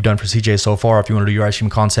love what you've done for CJ's so far. If you want to do your ice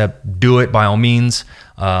cream concept, do it by all means.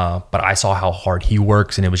 But I saw how hard he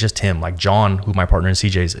works, and it was just him. Like John, who my partner in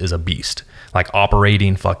CJ's, is a beast, like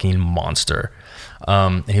operating fucking monster.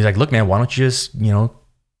 And he's like, look, man, why don't you just, you know,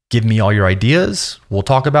 give me all your ideas. We'll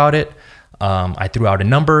talk about it. I threw out a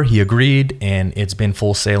number. He agreed, and it's been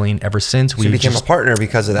full sailing ever since. We became a partner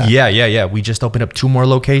because of that. Yeah. We just opened up 2 more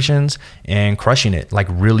locations and crushing it, like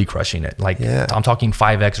really crushing it. Like, yeah. I'm talking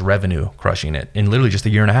 5x revenue, crushing it in literally just a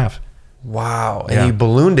year and a half. Wow. And Yeah. you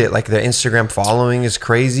ballooned it. Like, the Instagram following is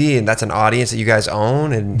crazy, and that's an audience that you guys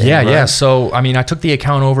own. And Yeah. run. So, I mean, I took the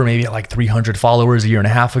account over maybe at like 300 followers a year and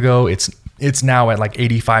a half ago. It's now at like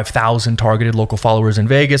 85,000 targeted local followers in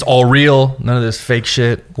Vegas, all real, none of this fake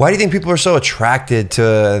shit. Why do you think people are so attracted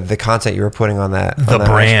to the content you were putting on that? The on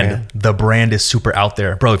that brand is super out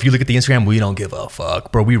there, bro. If you look at the Instagram, we don't give a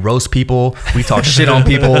fuck, bro. We roast people, we talk shit on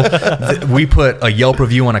people. We put a Yelp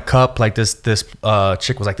review on a cup. Like this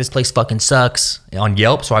chick was like, this place fucking sucks on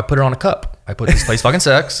Yelp, so I put it on a cup. I put this place fucking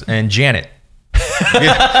sucks and Janet.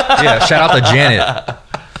 Yeah, shout out to Janet.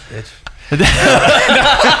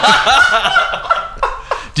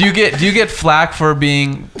 Do you get flack for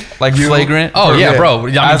being like flagrant? Oh for- yeah, bro. I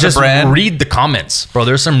mean, as just a brand? read the comments, bro.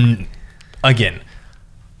 There's some, again,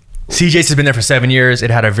 CJ's has been there for 7 years. It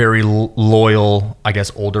had a very loyal, I guess,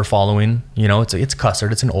 older following. You know, it's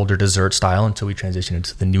custard. It's an older dessert style until we transition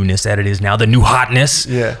into the newness that it is now, the new hotness.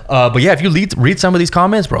 Yeah. But yeah, if you read some of these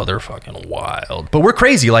comments, bro, they're fucking wild. But we're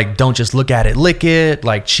crazy. Like, don't just look at it, lick it.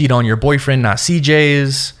 Like, cheat on your boyfriend, not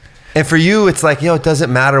CJ's. And for you, it's like, yo, it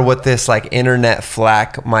doesn't matter what this like internet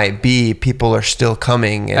flack might be. People are still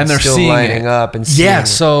coming and they're still seeing lining it. up and seeing Yeah, it.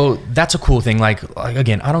 so that's a cool thing. Like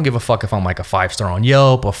again, I don't give a fuck if I'm like a 5-star on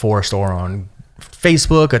Yelp, a 4-star on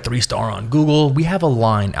Facebook, a 3-star on Google. We have a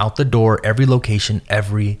line out the door, every location,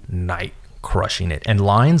 every night, crushing it. And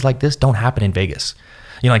lines like this don't happen in Vegas.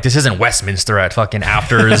 You know, like this isn't Westminster at fucking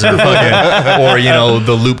Afters or fucking, or, you know,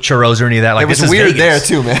 the Loop Churros or any of that. Like, It was this is weird Vegas.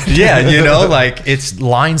 there too, man. Yeah, you know, like it's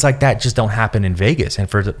lines like that just don't happen in Vegas. And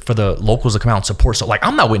for the locals to come out and support, so like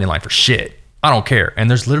I'm not waiting in line for shit. I don't care.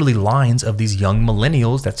 And there's literally lines of these young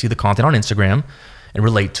millennials that see the content on Instagram and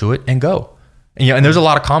relate to it and go. And, you know, and there's a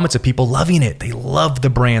lot of comments of people loving it. They love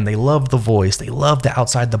the brand. They love the voice. They love the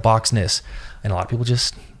outside the boxness. And a lot of people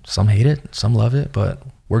just, some hate it, some love it, but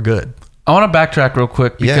we're good. I want to backtrack real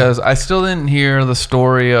quick Yeah. because I still didn't hear the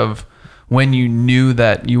story of when you knew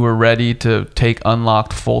that you were ready to take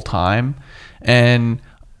Unlocked full time. And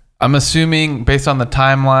I'm assuming based on the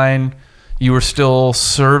timeline, you were still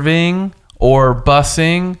serving or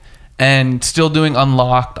busing. and still doing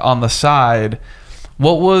Unlocked on the side,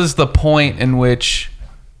 what was the point in which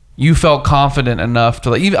you felt confident enough to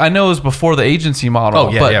like, even I know it was before the agency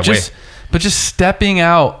model, but just stepping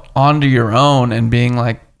out onto your own and being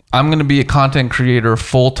like, I'm going to be a content creator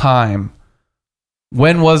full time.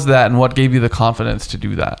 When was that, and what gave you the confidence to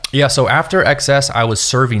do that? Yeah, so after XS, I was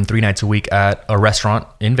serving 3 nights a week at a restaurant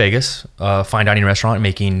in Vegas, fine dining restaurant,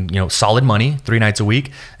 making solid money 3 nights a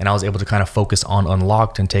week, and I was able to kind of focus on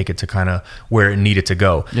Unlocked and take it to kind of where it needed to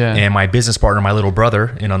go. Yeah. And my business partner, my little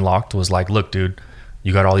brother in Unlocked, was like, "Look, dude,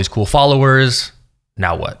 you got all these cool followers.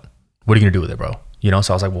 Now what? What are you gonna do with it, bro?" So I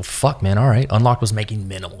was like, well, fuck, man. All right. Unlocked was making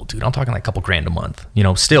minimal, dude. I'm talking like a couple grand a month.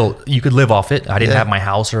 Still, you could live off it. I didn't have my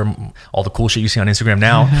house or all the cool shit you see on Instagram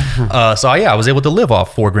now. I was able to live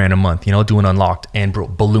off $4,000 a month, doing Unlocked, and bro,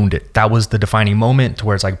 ballooned it. That was the defining moment to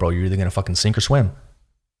where it's like, bro, you're either going to fucking sink or swim.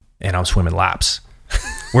 And I'm swimming laps.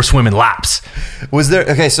 We're swimming laps. Was there,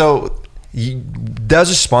 okay, so that was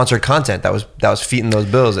just sponsored content that was feeding those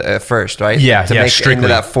bills at first, right? Yeah, to make strictly. into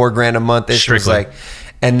that $4,000 a month. It was like,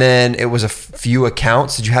 and then it was a few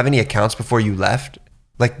accounts. Did you have any accounts before you left?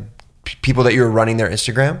 Like people that you were running their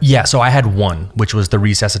Instagram? Yeah, so I had one, which was the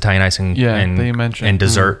Recess Italian Ice and that you mentioned. And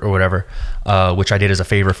dessert or whatever, which I did as a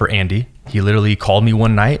favor for Andy. He literally called me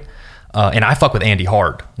one night. And I fuck with Andy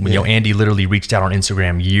hard. Andy literally reached out on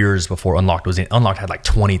Instagram years before Unlocked was in. Unlocked had like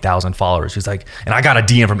 20,000 followers. He's like, and I got a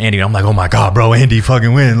DM from Andy. And I'm like, oh my God, bro, Andy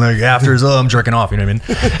fucking win. Like after I'm jerking off. You know what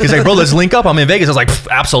I mean? He's like, bro, let's link up. I'm in Vegas. I was like,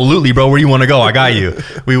 absolutely, bro. Where you want to go? I got you.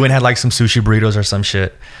 We went and had like some sushi burritos or some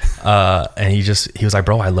shit. And he was like,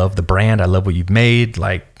 bro, I love the brand. I love what you've made.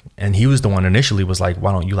 Like, and he was the one initially was like,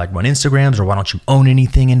 why don't you like run Instagrams, or why don't you own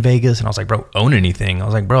anything in Vegas? And I was like, bro, own anything? I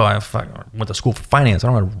was like, bro, I went to school for finance. I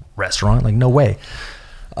don't have a restaurant. Like, no way.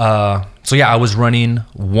 So yeah, I was running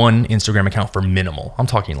one Instagram account for minimal. I'm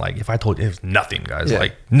talking like, if I told you, it was nothing, guys,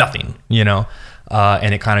 like nothing,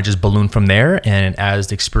 and it kind of just ballooned from there. And as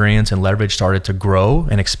the experience and leverage started to grow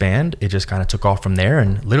and expand, it just kind of took off from there.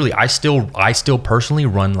 And literally I still personally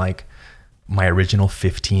run like my original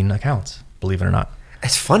 15 accounts, believe it or not.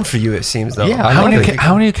 It's fun for you, it seems, though. Yeah.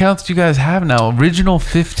 How many accounts do you guys have now? Original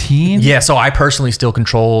 15? Yeah. So I personally still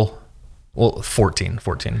control, 14.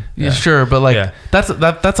 Yeah, sure. But like, that's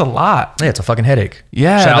a lot. Yeah. It's a fucking headache.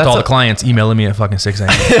 Yeah. Shout out to all the clients emailing me at fucking 6 a.m.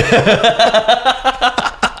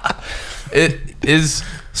 It is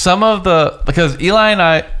some of because Eli and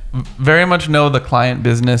I very much know the client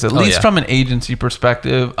business, at least from an agency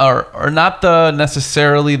perspective, or not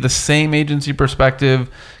necessarily the same agency perspective,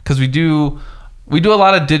 because we do a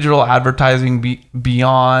lot of digital advertising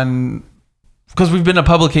beyond, because we've been a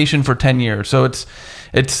publication for 10 years. So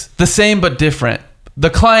it's the same but different.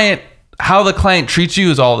 How the client treats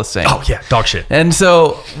you is all the same. Oh yeah, dog shit. And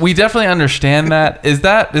so we definitely understand that. Is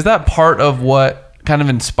that part of what kind of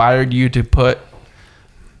inspired you to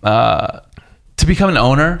become an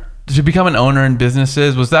owner? To become an owner in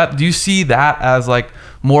businesses? Do you see that as like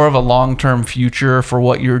more of a long-term future for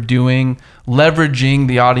what you're doing, leveraging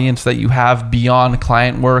the audience that you have beyond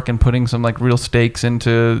client work and putting some like real stakes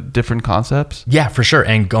into different concepts? Yeah, for sure.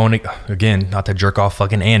 And going again, not to jerk off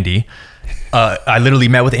fucking Andy. I literally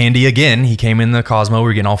met with Andy again. He came in the Cosmo. We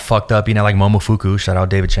were getting all fucked up, like Momofuku. Shout out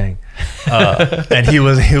David Chang. And he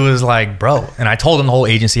was like, bro. And I told him the whole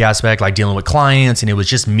agency aspect, like dealing with clients. And it was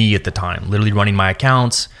just me at the time, literally running my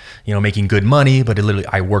accounts, making good money. But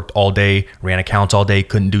I worked all day, ran accounts all day,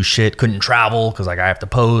 couldn't do shit, couldn't travel because like I have to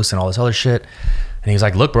post and all this other shit. And he was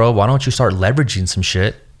like, look, bro, why don't you start leveraging some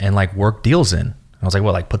shit and like work deals in? And I was like,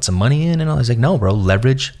 well, like put some money in? And I was like, no, bro,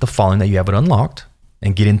 leverage the following that you have it Unlocked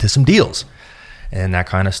and get into some deals. And that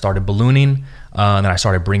kind of started ballooning. And then I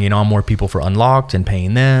started bringing on more people for Unlocked and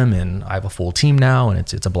paying them. And I have a full team now, and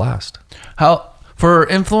it's a blast. How, for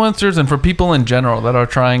influencers and for people in general that are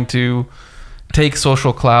trying to take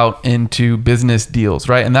social clout into business deals,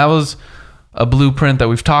 right? And that was a blueprint that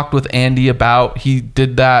we've talked with Andy about. He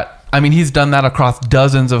did that. I mean, he's done that across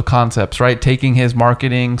dozens of concepts, right? Taking his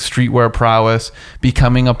marketing, streetwear prowess,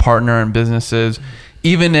 becoming a partner in businesses.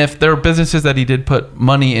 Even if there were businesses that he did put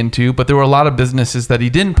money into, but there were a lot of businesses that he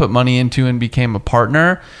didn't put money into and became a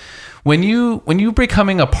partner. When you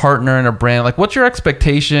becoming a partner in a brand, like what's your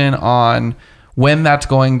expectation on when that's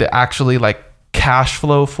going to actually like cash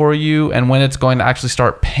flow for you and when it's going to actually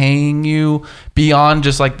start paying you beyond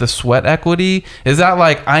just like the sweat equity? Is that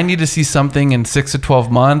like, I need to see something in 6 to 12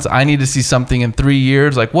 months? I need to see something in 3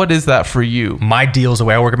 years? Like, what is that for you? My deals, the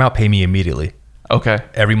way I work them out, pay me immediately. Okay.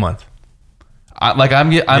 Every month.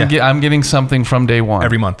 I'm getting something from day one.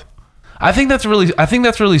 Every month. I think that's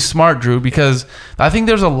really smart, Drew, because I think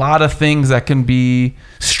there's a lot of things that can be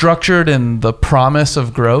structured in the promise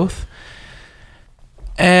of growth.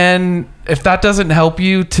 And if that doesn't help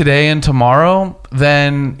you today and tomorrow,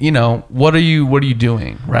 then, you know, what are you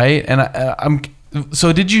doing, right? And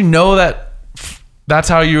so did you know that that's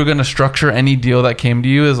how you were going to structure any deal that came to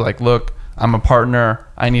you, is like, look, I'm a partner,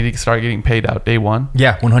 I need to start getting paid out day one?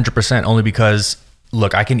 Yeah, 100%. Only because,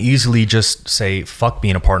 look, I can easily just say, fuck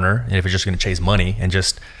being a partner, and if it's just going to chase money and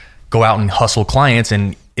just go out and hustle clients.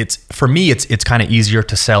 And for me, it's kind of easier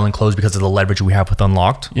to sell and close because of the leverage we have with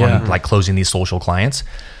Unlocked, on like closing these social clients.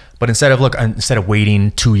 But instead of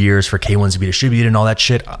waiting 2 years for K1s to be distributed and all that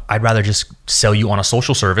shit, I'd rather just sell you on a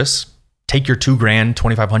social service, take your $2,000,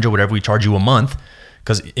 $2,500, whatever we charge you a month.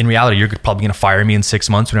 Because in reality, you're probably going to fire me in 6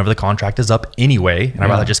 months whenever the contract is up anyway. And I'd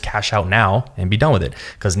rather just cash out now and be done with it.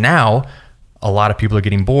 Because now a lot of people are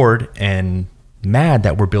getting bored and mad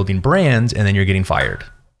that we're building brands and then you're getting fired.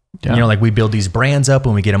 Yeah. You know, like we build these brands up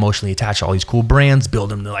and we get emotionally attached to all these cool brands, build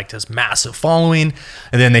them to like this massive following,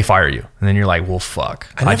 and then they fire you. And then you're like, well,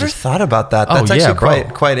 fuck. I never thought about that. That's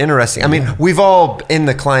actually quite interesting. I mean, we've all, in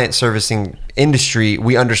the client servicing industry,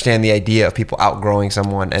 we understand the idea of people outgrowing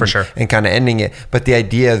someone and, for sure, and kind of ending it. But the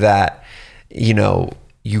idea that, you know,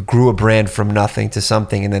 you grew a brand from nothing to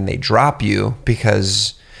something and then they drop you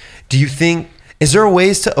because, do you think, is there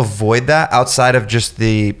ways to avoid that outside of just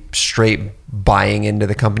the straight buying into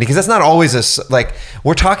the company? Because that's not always like,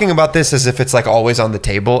 we're talking about this as if it's like always on the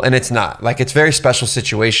table, and it's not. Like, it's very special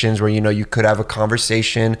situations where, you know, you could have a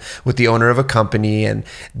conversation with the owner of a company and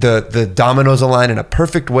the dominoes align in a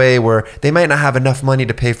perfect way where they might not have enough money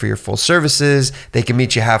to pay for your full services. They can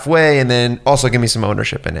meet you halfway and then also give me some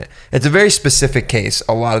ownership in it. It's a very specific case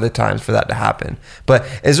a lot of the times for that to happen. But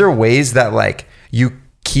is there ways that like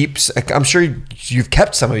I'm sure you've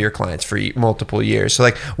kept some of your clients for multiple years. So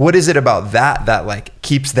like, what is it about that like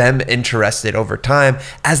keeps them interested over time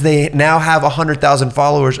as they now have 100,000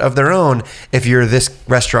 followers of their own? If you're this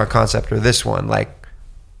restaurant concept or this one, like,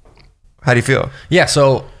 how do you feel? Yeah.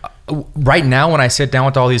 So right now when I sit down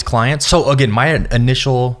with all these clients, so again, my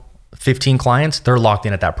initial 15 clients, they're locked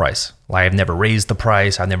in at that price. Like, I've never raised the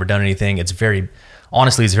price. I've never done anything.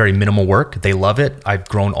 Honestly, it's very minimal work. They love it. I've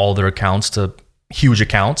grown all their accounts to huge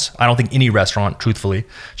accounts. I don't think any restaurant, truthfully,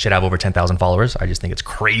 should have over 10,000 followers. I just think it's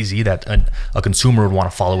crazy that a consumer would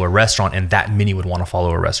want to follow a restaurant and that many would want to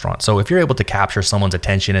follow a restaurant. So if you're able to capture someone's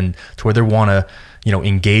attention and to where they want to, you know,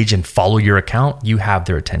 engage and follow your account, you have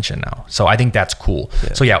their attention now. So I think that's cool.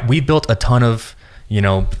 Yeah. So yeah, we built a ton of, you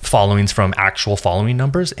know, followings from actual following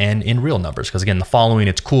numbers and in real numbers. Because again, the following,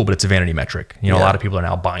 it's cool, but it's a vanity metric. You know, a lot of people are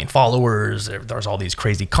now buying followers. There's all these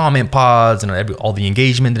crazy comment pods and all the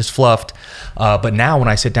engagement is fluffed. But now when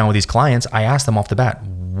I sit down with these clients, I ask them off the bat,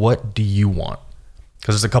 what do you want?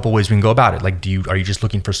 Because there's a couple ways we can go about it. Like, are you just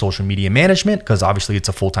looking for social media management? Because obviously it's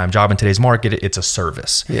a full-time job in today's market. It's a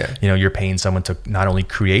service. Yeah. You know, you're paying someone to not only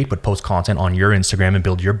create, but post content on your Instagram and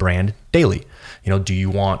build your brand daily. You know, do you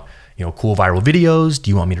want, you know, cool viral videos? Do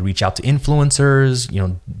you want me to reach out to influencers? You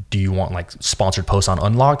know, do you want like sponsored posts on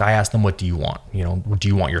Unlocked? I ask them, what do you want? You know, do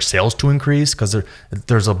you want your sales to increase? Because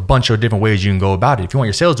there's a bunch of different ways you can go about it. If you want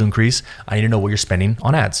your sales to increase, I need to know what you're spending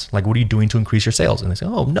on ads. Like, what are you doing to increase your sales? And they say,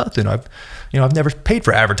 oh, nothing. I've never paid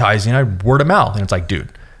for advertising. I word of mouth. And it's like,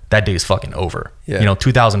 dude, that day is fucking over. Yeah. You know,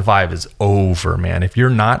 2005 is over, man. If you're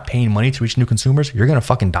not paying money to reach new consumers, you're gonna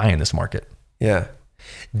fucking die in this market. Yeah.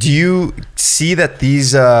 Do you see that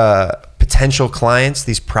these potential clients,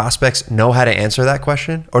 these prospects, know how to answer that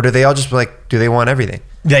question? Or do they all just like, do they want everything?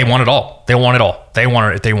 They want it all. They want it all. They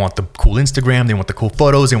want the cool Instagram. They want the cool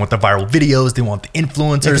photos. They want the viral videos. They want the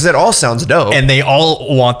influencers. Because it all sounds dope. And they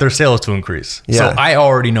all want their sales to increase. Yeah. So I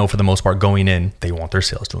already know for the most part going in, they want their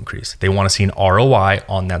sales to increase. They want to see an ROI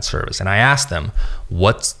on that service. And I ask them,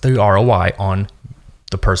 what's the ROI on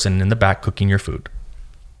the person in the back cooking your food?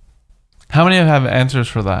 How many have answers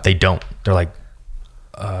for that? They don't. They're like,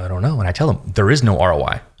 I don't know. And I tell them, there is no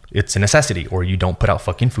ROI. It's a necessity, or you don't put out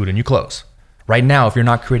fucking food and you close. Right now, if you're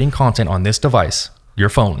not creating content on this device, your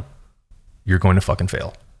phone, you're going to fucking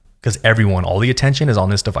fail. Because all the attention is on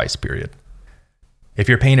this device, period. If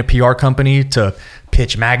you're paying a PR company to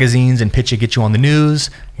pitch magazines and get you on the news,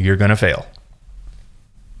 you're going to fail.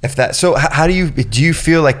 So how do you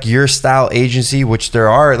feel like your style agency, which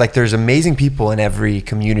there's amazing people in every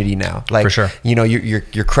community now, like, for sure, you know,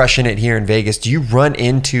 you're crushing it here in Vegas. Do you run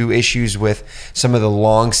into issues with some of the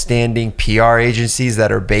long-standing PR agencies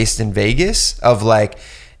that are based in Vegas of like,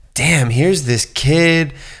 damn, here's this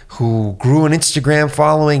kid who grew an Instagram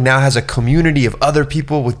following, now has a community of other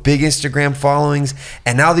people with big Instagram followings,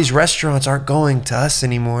 and now these restaurants aren't going to us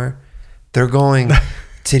anymore. They're going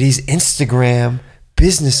to these Instagram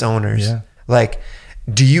business owners. Yeah. Like,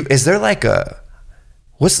 is there like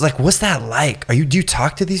What's that like? Do you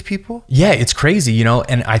talk to these people? Yeah, it's crazy, you know,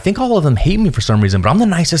 and I think all of them hate me for some reason, but I'm the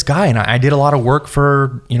nicest guy. And I did a lot of work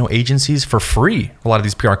for, you know, agencies for free, a lot of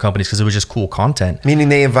these PR companies, because it was just cool content. Meaning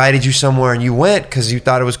they invited you somewhere and you went because you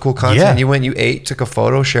thought it was cool content. Yeah. You went, you ate, took a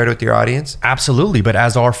photo, shared it with your audience. Absolutely. But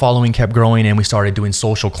as our following kept growing and we started doing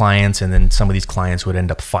social clients, and then some of these clients would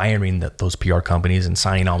end up firing those PR companies and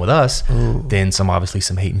signing on with us, then some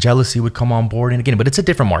hate and jealousy would come on board. And again, but it's a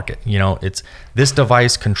different market. You know, it's this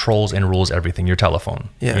device controls and rules everything, your telephone.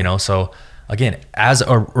 Yeah. You know, so again, as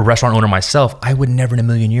a restaurant owner myself, I would never in a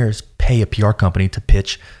million years pay a PR company to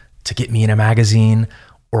pitch to get me in a magazine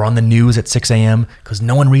or on the news at 6 a.m. because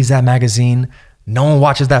no one reads that magazine. No one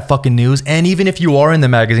watches that fucking news. And even if you are in the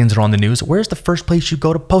magazines or on the news, where's the first place you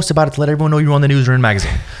go to post about it to let everyone know you're on the news or in a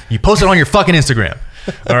magazine? You post it on your fucking Instagram.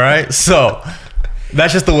 All right? So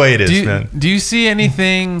that's just the way it is, man. Do you see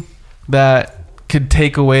anything that could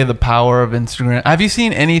take away the power of Instagram? Have you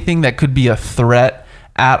seen anything that could be a threat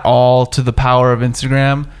at all to the power of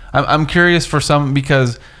Instagram? I'm curious for some,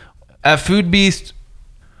 because at Food Beast,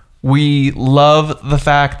 we love the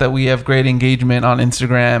fact that we have great engagement on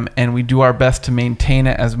Instagram and we do our best to maintain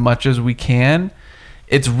it as much as we can.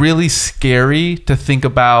 It's really scary to think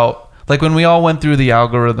about, like when we all went through the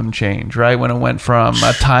algorithm change, right? When it went from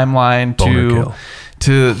a timeline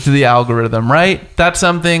to the algorithm, right? That's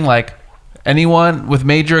something like anyone with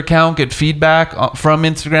major account get feedback from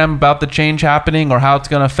Instagram about the change happening or how it's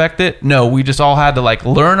going to affect it? No, we just all had to like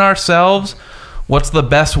learn ourselves what's the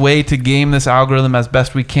best way to game this algorithm as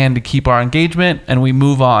best we can to keep our engagement, and we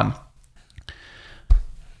move on.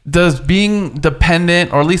 Does being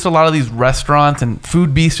dependent, or at least a lot of these restaurants and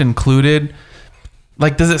Food Beast included,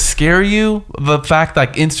 like, does it scare you, the fact that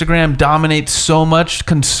like, Instagram dominates so much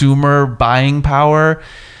consumer buying power?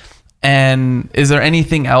 And is there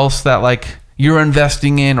anything else that like you're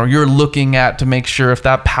investing in or you're looking at to make sure if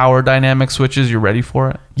that power dynamic switches, you're ready for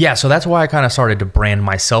it? Yeah, so that's why I kind of started to brand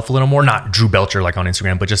myself a little more, not Drew Belcher like on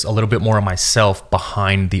Instagram, but just a little bit more of myself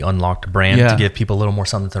behind the Unlocked brand to give people a little more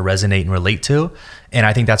something to resonate and relate to. And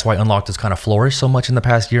I think that's why Unlocked has kind of flourished so much in the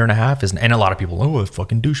past year and a half. And a lot of people, a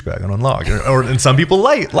fucking douchebag on Unlocked. And some people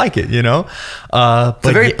like it, you know? It's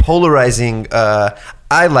a very polarizing...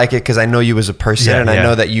 I like it because I know you as a person, and I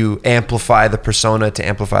know that you amplify the persona to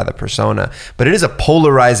amplify the persona. But it is a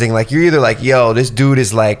polarizing, like you're either like, yo, this dude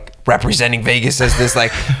is like representing Vegas as this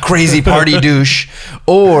like crazy party douche,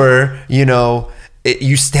 or, you know,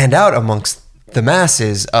 you stand out amongst the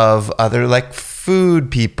masses of other like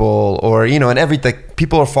food people, or, you know, and everything.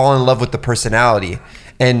 People are falling in love with the personality.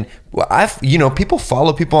 And people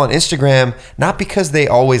follow people on Instagram not because they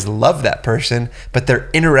always love that person, but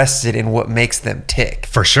they're interested in what makes them tick.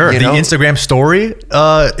 For sure. The Instagram story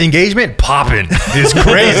engagement popping. It's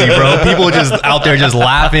crazy, bro. People just out there just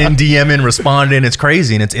laughing, DMing, responding. It's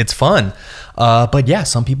crazy and it's fun. But yeah,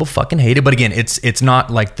 some people fucking hate it. But again, it's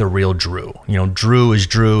not like the real Drew. You know, Drew is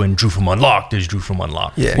Drew, and Drew from Unlocked is Drew from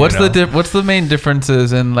Unlocked. Yeah. What's the main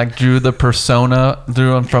differences in like Drew the persona,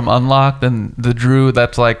 Drew from Unlocked, and the Drew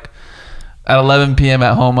that's like at 11 p.m.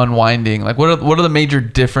 at home unwinding? Like, what are the major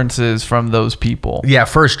differences from those people? Yeah,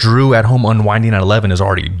 first, Drew at home unwinding at 11 is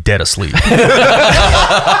already dead asleep. Yo,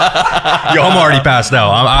 I'm already passed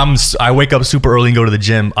out. I wake up super early and go to the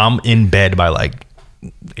gym. I'm in bed by like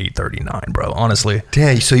 8:39, bro. Honestly.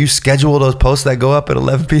 Damn. So you schedule those posts that go up at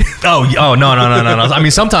 11 p.m. Oh no. I mean,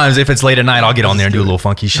 sometimes if it's late at night, I'll get on there and do a little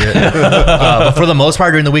funky shit. But for the most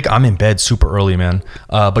part during the week, I'm in bed super early, man.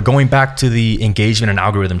 But going back to the engagement and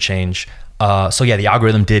algorithm change. So yeah, the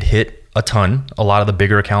algorithm did hit a ton. A lot of the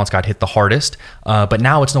bigger accounts got hit the hardest. But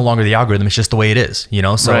now it's no longer the algorithm. It's just the way it is, you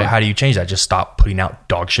know? So How do you change that? Just stop putting out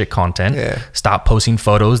dog shit content. Yeah. Stop posting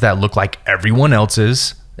photos that look like everyone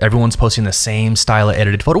else's. Everyone's posting the same style of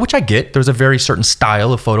edited photo, which I get. There's a very certain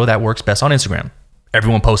style of photo that works best on Instagram.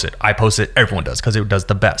 Everyone posts it. I post it. Everyone does because it does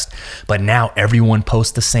the best. But now everyone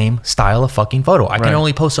posts the same style of fucking photo. I can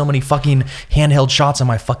only post so many fucking handheld shots of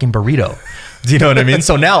my fucking burrito. Do you know what I mean?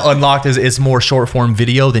 So now Unlocked is more short form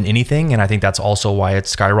video than anything. And I think that's also why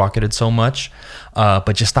it's skyrocketed so much.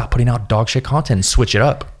 But just stop putting out dog shit content and switch it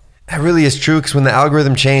up. That really is true, because when the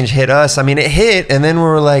algorithm change hit us, I mean, it hit, and then we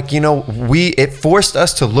were like, you know, it forced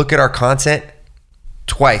us to look at our content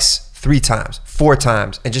twice, 3 times, 4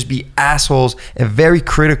 times, and just be assholes and very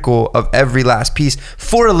critical of every last piece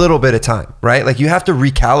for a little bit of time, right? Like, you have to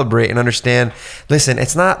recalibrate and understand, listen,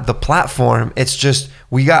 it's not the platform, it's just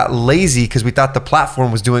we got lazy because we thought the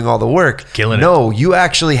platform was doing all the work. No, you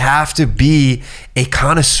actually have to be a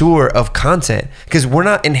connoisseur of content, because we're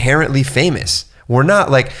not inherently famous. We're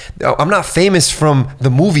not like, I'm not famous from the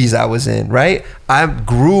movies I was in, right? I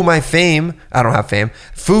grew my fame. I don't have fame.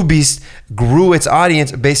 Food Beast grew its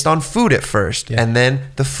audience based on food at first, and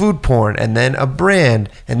then the food porn, and then a brand,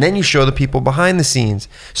 and then you show the people behind the scenes.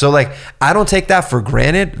 So like, I don't take that for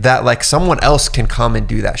granted that like someone else can come and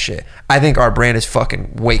do that shit. I think our brand is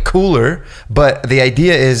fucking way cooler, but the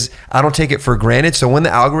idea is I don't take it for granted. So when the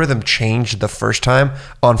algorithm changed the first time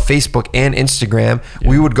on Facebook and Instagram,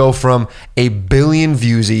 we would go from 1 billion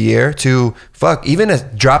views a year to even a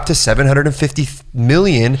drop to 750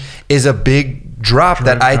 million is a big drop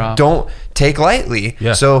that I don't take lightly.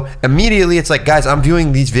 So immediately it's like, guys, I'm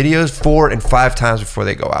viewing these videos 4 and 5 times before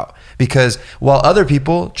they go out, because while other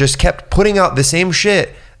people just kept putting out the same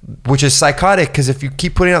shit, which is psychotic, because if you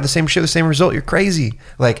keep putting out the same shit, the same result, you're crazy.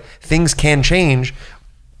 Like, things can change.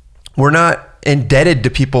 We're not indebted to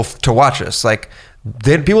people to watch us. Like,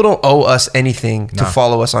 people don't owe us anything to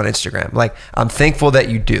follow us on Instagram. Like, I'm thankful that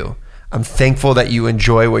you do. I'm thankful that you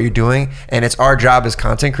enjoy what you're doing, and it's our job as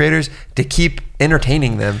content creators to keep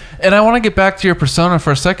entertaining them. And I want to get back to your persona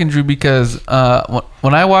for a second, Drew, because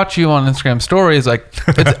when I watch you on Instagram stories, like,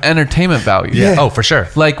 it's entertainment value. Yeah. Oh, for sure.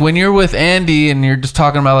 Like when you're with Andy and you're just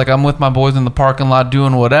talking about like, I'm with my boys in the parking lot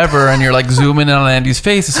doing whatever, and you're like zooming in on Andy's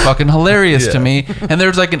face, it's fucking hilarious to me. And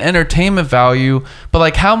there's like an entertainment value, but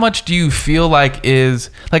like, how much do you feel like is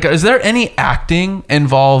there any acting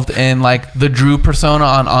involved in like the Drew persona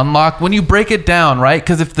on Unlocked when you break it down, right?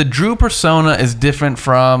 Because if the Drew persona is different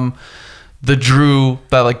from the Drew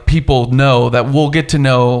that like people know, that we'll get to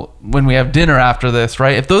know when we have dinner after this,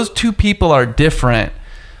 right? If those two people are different,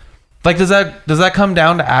 like, does that come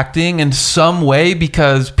down to acting in some way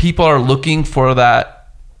because people are looking for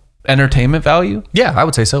that entertainment value? Yeah, I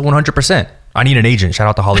would say so. 100%. I need an agent. Shout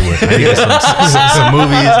out to Hollywood. I need some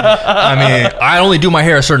movies. I mean, I only do my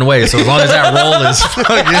hair a certain way, so as long as that roll is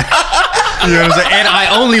fucking, you know what I'm saying? And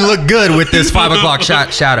I only look good with this 5 o'clock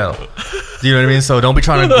shadow. Do you know what I mean? So don't be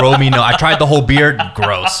trying to grow me. No, I tried the whole beard.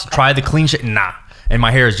 Gross. Tried the clean shit. Nah. And my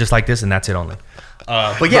hair is just like this, and that's it only.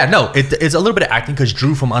 But yeah, no, it's a little bit of acting because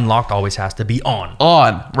Drew from Unlocked always has to be on.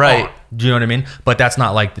 Right. Do you know what I mean? But that's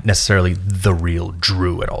not like necessarily the real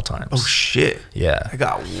Drew at all times. Oh shit. Yeah. I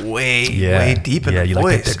got way deep in the you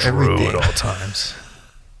voice. Like the Drew at all times.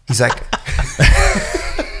 He's like,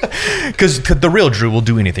 because the real Drew will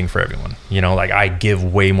do anything for everyone. You know, like, I give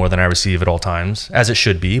way more than I receive at all times, as it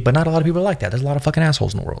should be. But not a lot of people are like that. There's a lot of fucking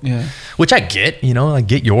assholes in the world. Yeah. Which I get. You know, I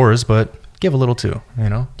get yours, but give a little too. You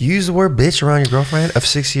know. Do you use the word bitch around your girlfriend of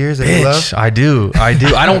 6 years that Bitch, you love? I do.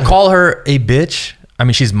 I don't call her a bitch. I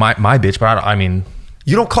mean, she's my bitch, but I mean.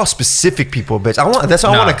 You don't call specific people bitch. That's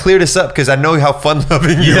why I want to clear this up, because I know how fun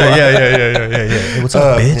loving you are. Yeah. Hey, what's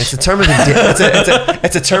up, bitch? It's a term of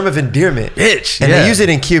it's a term of endearment. Bitch. And they use it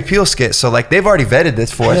in Key and Peele skits, so like they've already vetted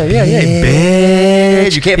this for us. Yeah.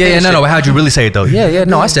 Bitch. You can't. Yeah, finish no. it. How'd you really say it though? Yeah.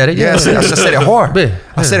 No, I said it. Yeah, I said it hard.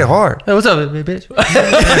 I said it hard. Hey, what's up, bitch?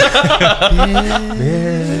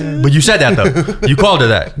 But you said that though. You called her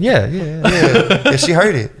that. Yeah, she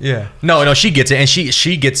heard it. Yeah. No, she gets it, and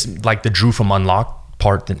she gets like the Drew from Unlocked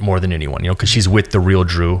part more than anyone, you know, because she's with the real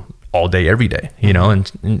Drew all day, every day, you know,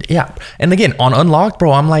 and yeah. And again, on Unlocked,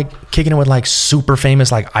 bro, I'm like kicking it with like super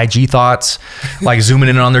famous like IG thoughts, like zooming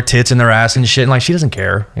in on their tits and their ass and shit. And like, she doesn't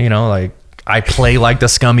care, you know, like I play like the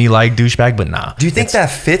scummy like douchebag, but nah. Do you think that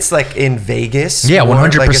fits like in Vegas? Yeah,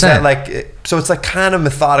 100%. Like, is that like, so it's like kind of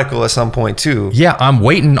methodical at some point too. Yeah, I'm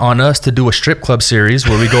waiting on us to do a strip club series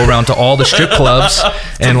where we go around to all the strip clubs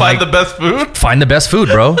and like find the best food. Find the best food,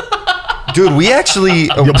 bro. Dude, we actually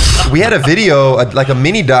we had a video, like a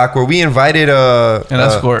mini doc, where we invited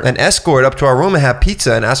an escort up to our room and had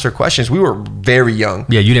pizza and asked her questions. We were very young.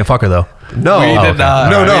 Yeah, you didn't fuck her though. No, we did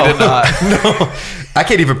not. No, we did not. No. I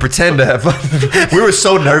can't even pretend to have. We were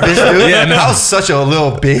so nervous, dude. Yeah, no. I was such a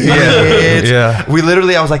little bitch. Yeah. We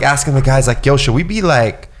literally, I was like asking the guys, like, yo, should we be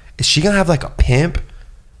like, is she gonna have like a pimp?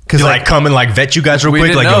 Cause like come and like vet you guys real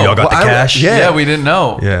quick, like, yo, y'all got the cash. Yeah, we didn't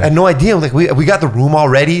know. I had no idea. Like we got the room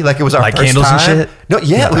already. Like it was our like first candles time. and shit. No,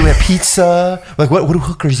 yeah, we had pizza. Like what do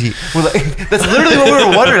hookers eat? We're like, that's literally what we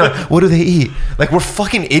were wondering. Like, what do they eat? Like we're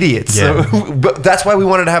fucking idiots. Yeah. So, but that's why we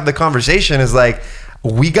wanted to have the conversation. Is like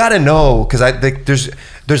we gotta know, because I think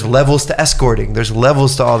there's levels to escorting. There's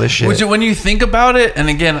levels to all this shit. Which, when you think about it, and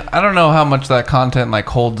again, I don't know how much that content like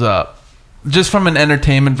holds up. Just from an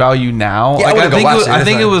entertainment value now, yeah, like I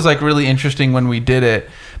think it was like really interesting when we did it,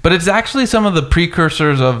 but it's actually some of the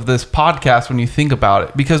precursors of this podcast when you think about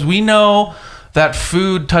it, because we know that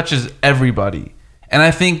food touches everybody, and I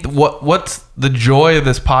think what's the joy of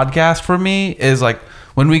this podcast for me is like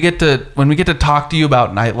when we get to talk to you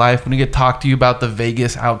about nightlife, when we get to talk to you about the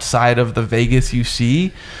Vegas outside of the Vegas you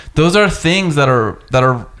see, those are things that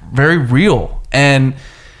are very real. And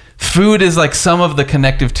food is like some of the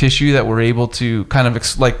connective tissue that we're able to kind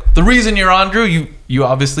of like the reason you're on, Drew, you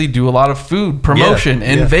obviously do a lot of food promotion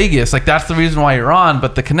in Vegas. Like that's the reason why you're on.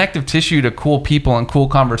 But the connective tissue to cool people and cool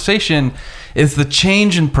conversation is the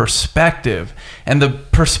change in perspective. And the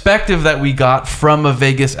perspective that we got from a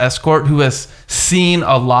Vegas escort who has seen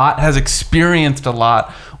a lot, has experienced a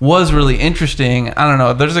lot, was really interesting. I don't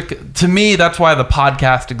know. To me, that's why the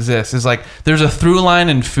podcast exists. Is like there's a through line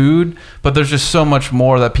in food, but there's just so much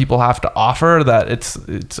more that people have to offer that it's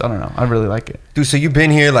I don't know. I really like it. Dude, so you've been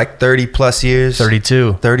here like 30 plus years?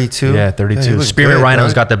 32. 32? Yeah, 32. Hey, Spearmint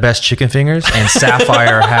Rhino's got the best chicken fingers, and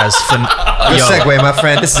Sapphire has... Good segue, my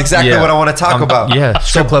friend. This is exactly what I want to talk about. Yeah,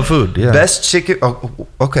 strip club food. Yeah. Best chicken... Oh,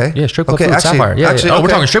 okay. Yeah, strip club food, Sapphire. Yeah, actually, we're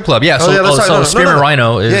talking strip club. Yeah, so Spearmint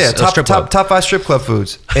Rhino is a strip club. Top 5 strip club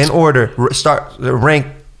foods. In order. Rank.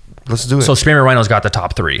 Let's do it. So Spearmint Rhino's got the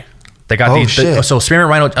top 3. They got these. So Spearmint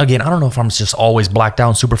Rhino, again, I don't know if I'm just always blacked out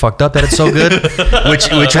and super fucked up that it's so good, which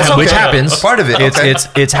happens. Part of it.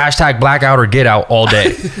 It's hashtag blackout or get out all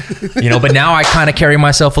day, But now I kind of carry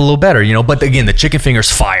myself a little better, But again, the chicken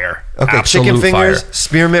fingers fire. Okay, absolute chicken fingers, fire.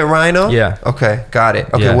 Spearmint Rhino. Yeah. Okay, got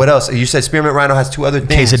it. Okay, what else? You said Spearmint Rhino has 2 other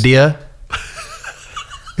things. Quesadilla.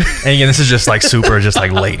 And again, this is just like super, just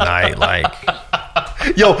like late night, like.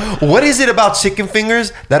 Yo, what is it about chicken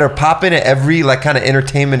fingers that are popping at every like kind of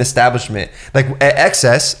entertainment establishment? Like at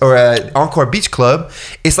XS or at Encore Beach Club,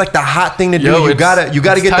 it's like the hot thing to do. You gotta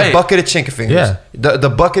get tight. the bucket of chicken fingers. Yeah. The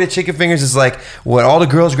bucket of chicken fingers is like what all the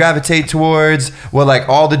girls gravitate towards. What like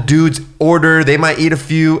all the dudes order. They might eat a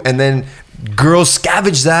few and then girls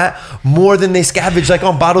scavenge that more than they scavenge like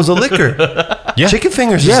on bottles of liquor. Yeah. Chicken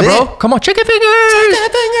fingers. Yeah, is bro. It. Come on, chicken fingers. Chicken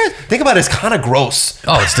fingers. Think about it. It's kind of gross.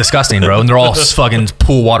 Oh, it's disgusting, bro. And they're all fucking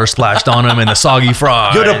pool water splashed on them and the soggy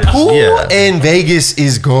fries. Yo, the pool in Vegas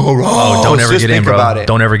is gross. Oh, don't ever get in, bro.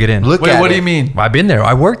 Don't ever get in. Wait, what do you mean? I've been there.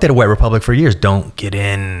 I worked at a Wet Republic for years. Don't get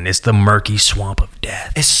in. It's the murky swamp of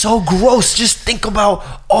death. It's so gross. Just think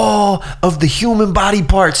about all of the human body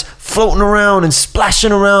parts floating around and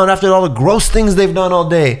splashing around after all the gross things they've done all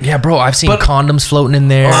day. Yeah, bro. I've seen condoms floating in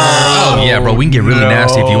there. Oh, yeah, bro. We can get really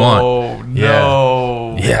nasty if you want.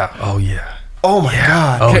 No. Yeah. Oh, yeah. Oh my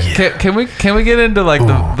god. Oh, yeah. Can we get into like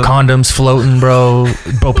the condoms floating, bro?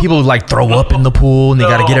 Bro, people like throw up in the pool and they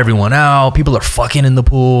got to get everyone out. People are fucking in the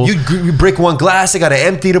pool. You break one glass, they got to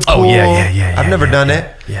empty the pool. Oh yeah. I've never done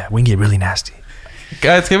it. Yeah, we can get really nasty.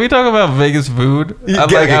 Guys, can we talk about Vegas food? The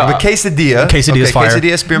quesadilla. Quesadilla's fire.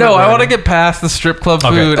 Quesadilla, Spearmint No, I Rhino. want to get past the strip club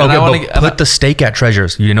food. Okay, and I want but to put the steak at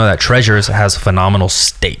Treasures. You know that Treasures has phenomenal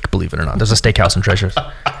steak, believe it or not. There's a steakhouse in Treasures.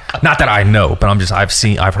 Not that I know, but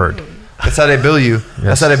I've heard. That's how they bill you. Yes.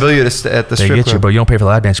 That's how they bill you at the strip They get club. you, bro. You don't pay for the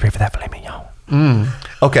lap dance, you pay for that filet mignon.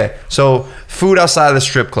 Okay, so food outside of the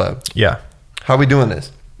strip club. Yeah. How are we doing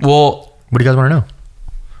this? Well, What do you guys want to know?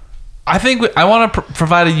 I think I want to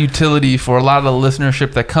provide a utility for a lot of the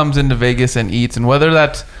listenership that comes into Vegas and eats, and whether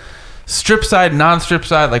that's strip side, non-strip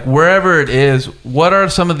side, like wherever it is, what are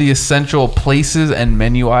some of the essential places and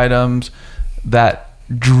menu items that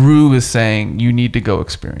Drew is saying you need to go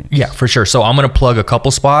experience? Yeah, for sure. So I'm going to plug a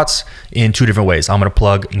couple spots in 2 different ways. I'm going to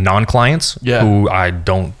plug non-clients who I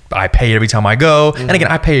pay every time I go. And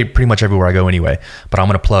again, I pay pretty much everywhere I go anyway. But I'm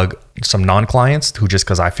going to plug some non-clients who just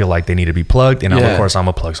because I feel like they need to be plugged. And of course, I'm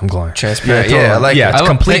going to plug some clients. Transparent. Yeah, I like it. It's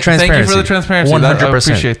complete transparency. Thank you for the transparency. 100%. I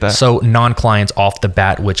appreciate that. So non-clients off the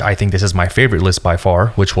bat, which I think this is my favorite list by far,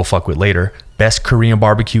 which we'll fuck with later. Best Korean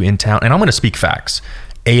barbecue in town. And I'm going to speak facts.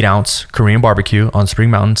 8-ounce Korean barbecue on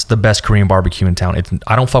Spring Mountain's the best Korean barbecue in town.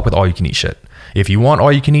 I don't fuck with all you can eat shit. If you want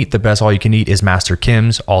all you can eat, the best all you can eat is Master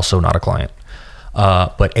Kim's, also not a client.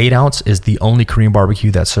 But 8-ounce is the only Korean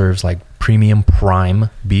barbecue that serves like premium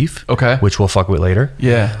prime beef. Okay. Which we'll fuck with later.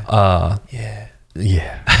 Yeah. Yeah.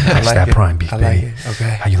 That's like that prime beef, baby. Like it.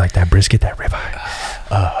 Okay. How you like that brisket, that ribeye?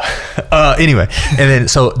 Anyway, and then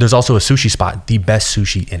so there's also a sushi spot, the best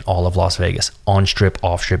sushi in all of Las Vegas. On strip,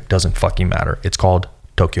 off strip, doesn't fucking matter. It's called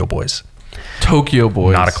Tokyo Boys. Tokyo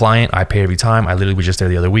Boys. Not a client. I pay every time. I literally was just there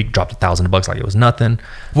the other week, dropped $1,000 like it was nothing.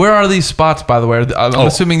 Where are these spots, by the way? I'm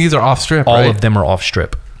assuming these are off strip, All right? of them are off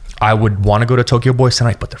strip. I would want to go to Tokyo Boys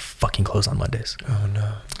tonight, but they're fucking closed on Mondays. Oh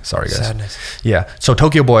no. Sorry, guys. Sadness. Yeah. So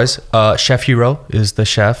Tokyo Boys, Chef Hero is the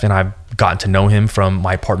chef, and I've gotten to know him from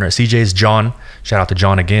my partner at CJ's, John. Shout out to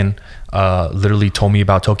John again. Literally told me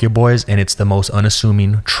about Tokyo Boys, and it's the most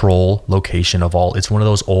unassuming troll location of all. It's one of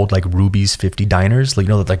those old like Ruby's 50 diners, like, you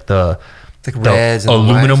know, like the reds and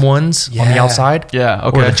aluminum the ones on the outside. Yeah,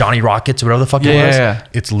 okay. Or the Johnny Rockets or whatever the fuck it was. Yeah.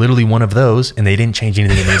 It's literally one of those, and they didn't change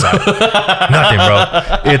anything in the inside. Nothing,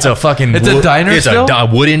 bro. It's a fucking... It's a diner It's still?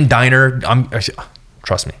 a wooden diner.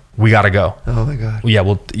 Trust me. We got to go. Oh my God. Yeah,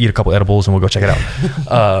 we'll eat a couple edibles and we'll go check it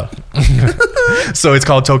out. So it's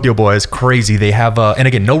called Tokyo Boys. Crazy. They have, and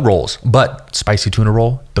again, no rolls, but spicy tuna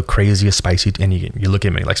roll, the craziest spicy, and you look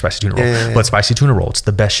at me like spicy tuna roll, Yeah. but spicy tuna roll, it's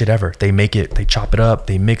the best shit ever. They make it, they chop it up,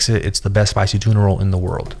 they mix it. It's the best spicy tuna roll in the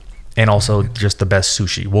world. And also just the best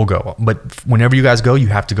sushi. We'll go. But whenever you guys go, you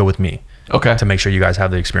have to go with me. Okay. To make sure you guys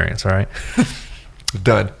have the experience. All right.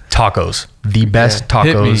 Done. Tacos. The best Yeah.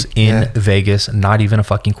 Hit me. tacos in Yeah. Vegas. Not even a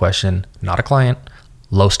fucking question. Not a client.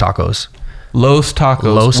 Los Tacos. Los Tacos.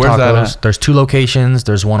 Los Where's that Tacos. at? There's 2 locations.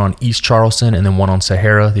 There's one on East Charleston and then one on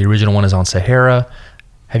Sahara. The original one is on Sahara.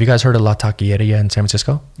 Have you guys heard of La Taqueria in San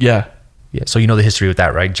Francisco? Yeah. Yeah. So you know the history with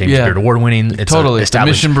that, right? James Yeah. Beard Award winning. It's Totally. The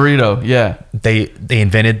established. Mission Burrito. Yeah. They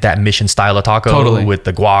invented that Mission style of taco Totally. with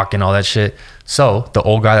the guac and all that shit. So the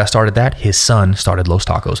old guy that started that, his son started Los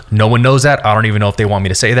Tacos. No one knows that. I don't even know if they want me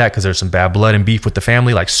to say that because there's some bad blood and beef with the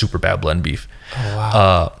family, like super bad blood and beef. Oh,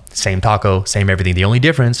 wow. Same taco, same everything. The only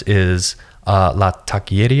difference is La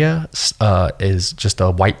Taqueria is just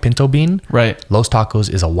a white pinto bean. Right. Los Tacos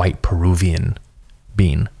is a white Peruvian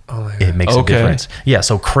bean. Oh my God. It makes Okay. a difference. Yeah,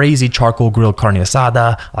 so crazy charcoal grilled carne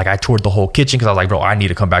asada. Like I toured the whole kitchen because I was like, bro, I need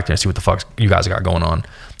to come back there and see what the fuck you guys got going on.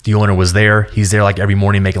 The owner was there. He's there like every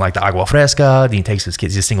morning making like the agua fresca. Then he takes his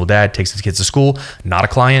kids. He's a single dad. Takes his kids to school. Not a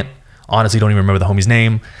client. Honestly, don't even remember the homie's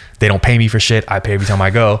name. They don't pay me for shit. I pay every time I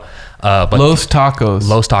go. But Los Tacos.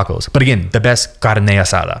 Los Tacos. But again, the best carne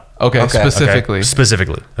asada. Okay. Specifically. Okay?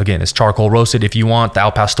 Specifically. Again, it's charcoal roasted. If you want the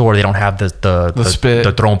Al Pastor, they don't have the spit.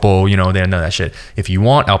 the trompo, they don't know that shit. If you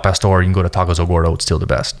want Al Pastor, you can go to Tacos El Gordo. It's still the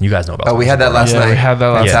best. You guys know about Oh, we Tacos had that El Gordo. last Yeah, night. we had that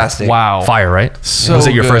last Fantastic. Wow. Fire, right? So was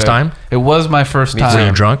it your first good. time? It was my first time. Were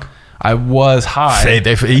you drunk? I was high.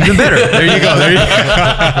 Even better. There you go.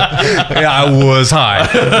 Yeah, I was high.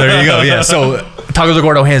 There you go. Yeah. So Tacos El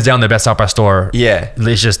Gordo, hands down, the best Al Pastor. Yeah.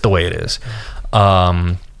 It's just the way it is.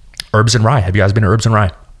 Herbs and Rye. Have you guys been to Herbs and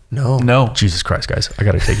Rye? No. Jesus Christ, guys. I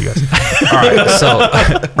got to take you guys. All right. So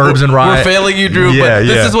Herbs and Rye. We're failing you, Drew, Yeah, but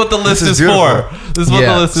this yeah. is what the list is beautiful. for. This is what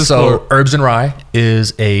the list is so for. Herbs and Rye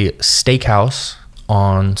is a steakhouse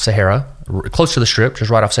on Sahara, close to the strip, just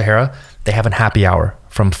right off Sahara. They have a happy hour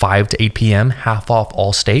from 5 to 8 p.m., half off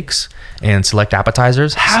all steaks and select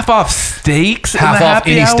appetizers. Half off steaks? Half in the off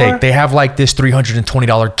happy any hour? steak. They have like this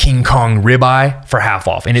 $320 King Kong ribeye for half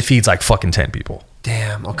off, and it feeds like fucking 10 people.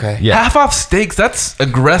 Damn. Okay. Yeah. Half off steaks? That's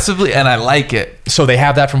aggressively, and I like it. So they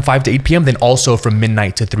have that from 5 to 8 p.m., then also from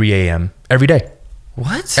midnight to 3 a.m. every day.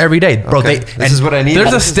 What? Every day, bro. Okay. This is what I need.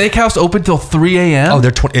 There's a steakhouse open till 3 a.m.? Oh,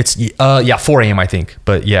 they're 20. It's 4 a.m. I think,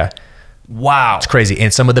 but yeah. Wow. It's crazy.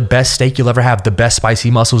 And some of the best steak you'll ever have, the best spicy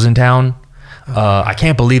mussels in town. I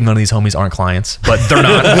can't believe none of these homies aren't clients, but they're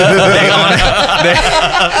not.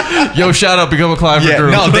 Yo, shout out, become a client for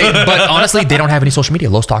Drew. But honestly, they don't have any social media.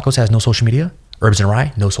 Los Tacos has no social media. Herbs and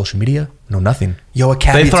Rye, no social media, no nothing. Yo, a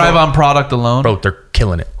cabbie They thrive told, on product alone. Bro, they're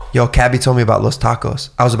killing it. Yo, Cabby told me about Los Tacos.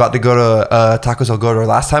 I was about to go to Tacos El Gordo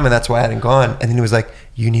last time, and that's why I hadn't gone. And then he was like,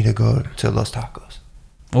 "You need to go to Los Tacos."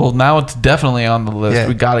 Well, now it's definitely on the list. Yeah.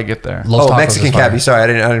 We got to get there. Los Tacos Mexican is fire. cabbie. Sorry, I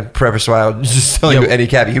didn't preface why I was just telling you any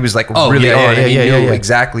cabbie. He was like really yeah, on. yeah, and he yeah, knew yeah.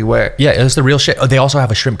 exactly where. Yeah, it's the real shit. They also have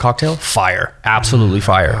a shrimp cocktail. Fire. Absolutely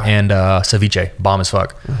fire. And ceviche. Bomb as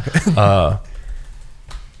fuck.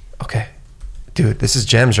 Okay, dude, this is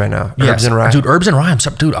gems right now. Yes. Herbs and Rye. Dude, Herbs and Rye.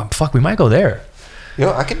 Fuck, we might go there.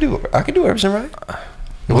 Yo, I can do Herbs and Rye.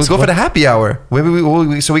 We'll go for the happy hour.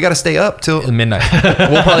 So we got to stay up till Midnight.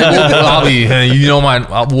 I'll be,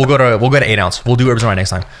 we'll go to 8 ounce. We'll do Herbs and Rye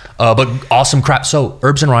next time. But awesome crap. So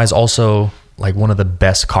Herbs and Rye is also like one of the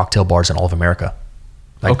best cocktail bars in all of America.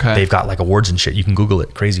 Like Okay. they've got like awards and shit. You can Google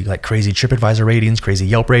it. Crazy TripAdvisor ratings, crazy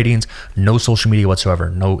Yelp ratings, no social media whatsoever,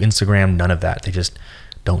 no Instagram, none of that. They just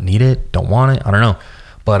don't need it, don't want it. I don't know.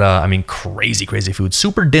 But I mean, crazy food.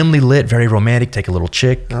 Super dimly lit, very romantic. Take a little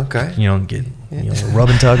chick. Okay. Get a rub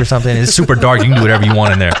and tug or something. It's super dark. You can do whatever you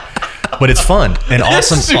want in there. But it's fun and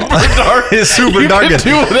awesome. Super dark. It's super You dark. can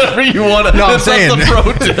do whatever you want. No, I'm That's saying. the pro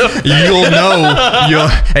tip. You'll know.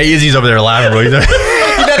 Hey, Izzy's over there laughing, bro.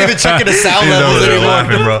 You're not even checking the sound He's over levels there anymore.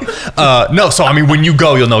 laughing, bro. No, so I mean, when you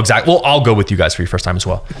go, you'll know exactly. Well, I'll go with you guys for your first time as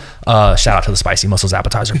well. Shout out to the Spicy Mussels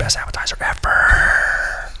appetizer, best appetizer ever.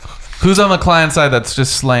 Who's on the client side that's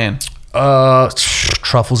just slaying?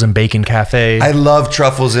 Truffles and Bacon Cafe. I love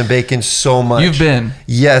truffles and bacon so much. You've been.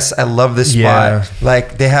 Yes, I love this spot. Yeah.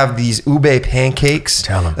 Like they have these ube pancakes.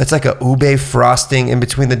 Tell 'em. It's like a ube frosting in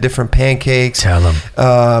between the different pancakes. Tell 'em.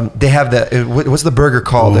 They have what's the burger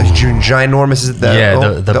called? The ginormous. Is it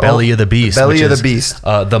The belly of the beast. Belly which of is, the beast.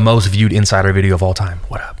 The most viewed insider video of all time.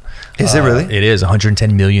 What up? Is it really? It is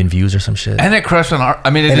 110 million views or some shit. And it crushed on our. I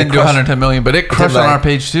mean, it And it didn't do crushed- 110 million, but it crushed on like- our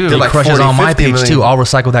page too. did It like crushes 40, on my 50 page million. too. I'll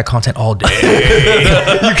recycle that content all day.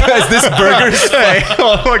 You guys, this burger's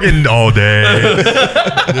Fucking all day.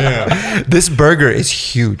 this burger is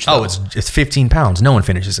huge. Oh, it's 15 pounds. No one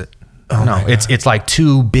finishes it. No, it's like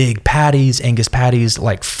 2 big patties, Angus patties,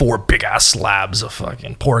 like 4 big ass slabs of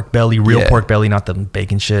fucking pork belly, real Yeah. pork belly, not the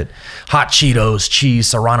bacon shit. Hot Cheetos, cheese,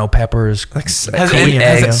 serrano peppers. has, Korean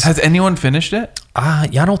eggs. has anyone finished it?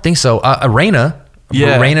 Yeah, I don't think so. Raina.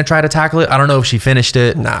 Yeah. Raina tried to tackle it. I don't know if she finished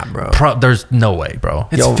it. Nah, bro. There's no way, bro.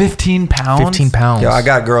 It's Yo, 15 pounds. 15 pounds. Yo, I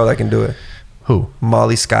got a girl that can do it. Who?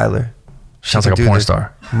 Molly Schuyler. Sounds can like a do porn this.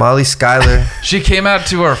 star. Molly Schuyler. She came out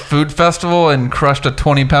to our food festival and crushed a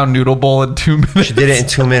 20-pound noodle bowl in 2 minutes. She did it in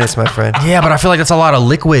 2 minutes, my friend. Yeah, but I feel like that's a lot of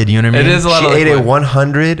liquid. You know what I It mean? is a lot She of ate a liquid.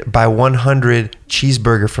 100 by 100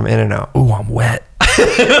 cheeseburger from In-N-Out. Ooh, I'm wet.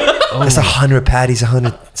 It's 100 patties,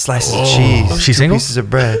 100 slices of cheese. She 2 single? pieces of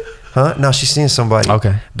bread. Huh? No, she's seeing somebody.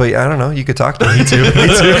 Okay. But I don't know. You could talk to her. Me too.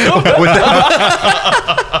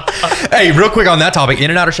 Hey, real quick on that topic,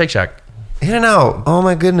 In-N-Out or Shake Shack? In-N-Out. Oh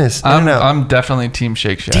my goodness. In-N-Out. I'm definitely Team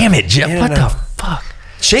Shake Shack. Damn it, Jeff. What the In-N-Out. fuck?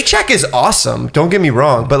 Shake Shack is awesome. Don't get me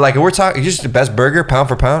wrong. But like, if we're talking just the best burger, pound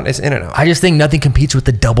for pound, it's In-N-Out. I just think nothing competes with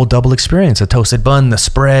the double experience. The toasted bun, the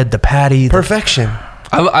spread, the patty. Perfection.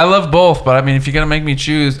 I love both, but I mean, if you're gonna make me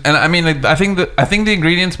choose, and I mean, I think the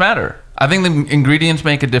ingredients matter. I think the ingredients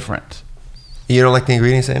make a difference. You don't like the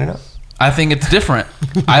ingredients of In-N-Out? I think it's different.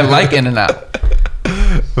 I like In-N-Out.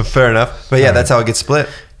 But fair enough. But yeah, that's how it gets split.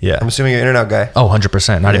 Yeah. I'm assuming you're an In-N-Out guy. Oh,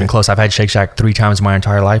 100%. Not Yeah. even close. I've had Shake Shack 3 times in my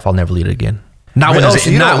entire life. I'll never eat it again. Not when Oh, there's, so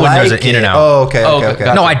you not don't when there's an like it. In-N-Out. Oh, okay, Oh, okay, okay, okay.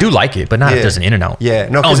 gotcha. No, I do like it, but not Yeah. if there's an In-N-Out. Yeah,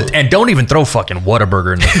 no, Oh, 'cause it- and don't even throw fucking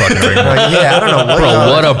Whataburger in the fucking ring. Like, yeah, I don't know what.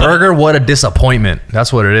 Bro, what a burger, what a disappointment.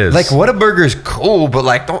 That's what it is. Like, Whataburger is cool, but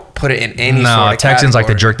like, don't put it in any No, sort of Texans like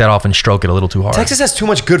to category. jerk that off and stroke it a little too hard. Texas has too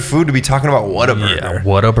much good food to be talking about Yeah, Whataburger.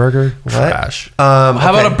 Whataburger? What? Trash. How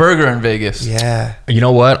about okay. a burger in Vegas? Yeah. You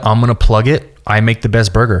know what? I'm going to plug it. I make the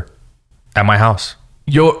best burger at my house.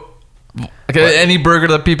 Any burger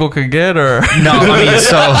that people could get, or No, I mean,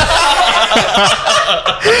 so...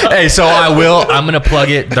 Hey, so I'm going to plug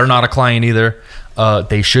it. They're not a client either.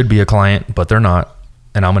 They should be a client, but they're not.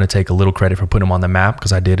 And I'm going to take a little credit for putting them on the map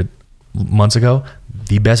because I did it months ago.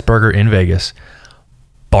 The best burger in Vegas.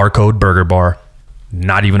 Barcode Burger Bar.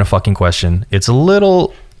 Not even a fucking question. It's a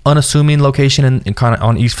little unassuming location in kind of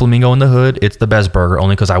on East Flamingo in the hood. It's the best burger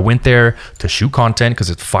only because I went there to shoot content because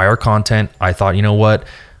it's fire content. I thought, you know what?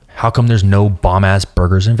 How come there's no bomb ass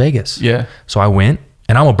burgers in Vegas? Yeah. So I went,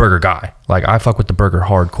 and I'm a burger guy. Like, I fuck with the burger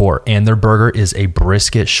hardcore. And their burger is a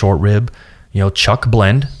brisket short rib, chuck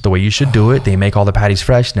blend, the way you should do it. They make all the patties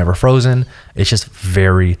fresh, never frozen. It's just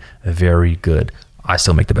very, very good. I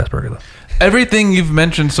still make the best burger though. everything you've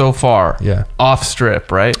mentioned so far, Yeah. off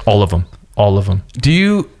strip, right? All of them.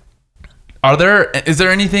 Is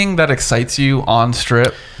there anything that excites you on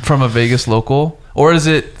strip from a Vegas local, or is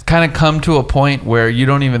it kind of come to a point where you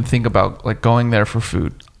don't even think about like going there for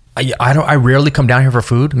food? I rarely come down here for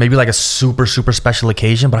food. Maybe like a super special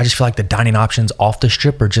occasion, but I just feel like the dining options off the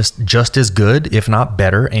strip are just as good, if not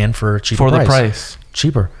better, and for a cheaper For price. the price.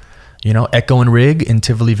 Cheaper. Echo and Rig in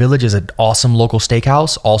Tivoli Village is an awesome local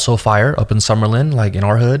steakhouse, also fire up in Summerlin, like in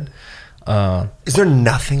our hood. Is there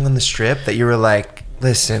nothing on the strip that you were like,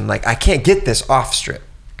 listen, like I can't get this off strip?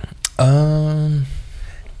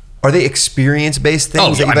 Are they experience-based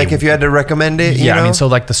things? Oh, that, like if you had to recommend it? Yeah, you know? I mean, so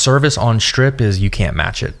like the service on strip is you can't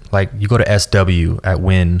match it. Like you go to SW at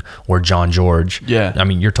Wynn or John George. Yeah. I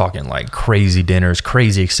mean, you're talking like crazy dinners,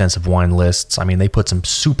 crazy extensive wine lists. I mean, they put some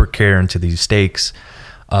super care into these steaks.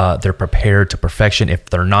 They're prepared to perfection. If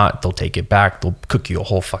they're not, they'll take it back. They'll cook you a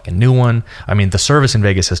whole fucking new one. I mean, the service in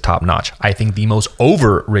Vegas is top notch. I think the most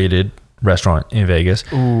overrated restaurant in Vegas.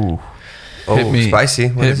 Ooh. Oh, Hit me. spicy.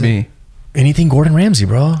 What Hit is me. Anything Gordon Ramsay,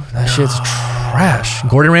 bro. That shit's trash.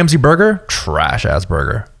 Gordon Ramsay burger, trash ass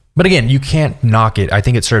burger. But again, you can't knock it. I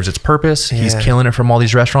think it serves its purpose. He's Yeah. killing it from all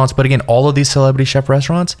these restaurants. But again, all of these celebrity chef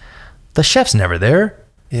restaurants, the chef's never there.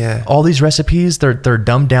 Yeah. All these recipes, they're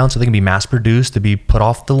dumbed down so they can be mass produced to be put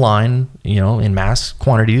off the line, in mass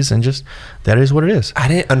quantities, and just that is what it is.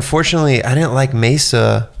 Unfortunately, I didn't like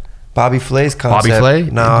Mesa, Bobby Flay's concept. Bobby Flay,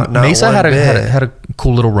 No, not Mesa one had bit. a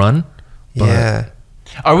cool little run. But Yeah.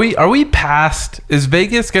 Are we past? Is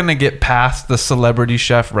Vegas gonna get past the celebrity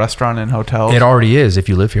chef restaurant and hotels? It already is if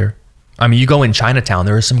you live here. I mean, you go in Chinatown,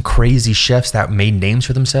 there are some crazy chefs that made names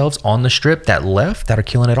for themselves on the strip that left that are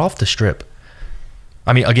killing it off the strip.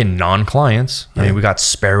 I mean, again, non-clients. I mean, we got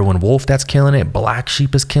Sparrow and Wolf that's killing it. Black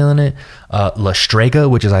Sheep is killing it. La Strega,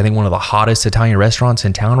 which is I think one of the hottest Italian restaurants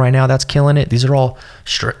in town right now, that's killing it. These are all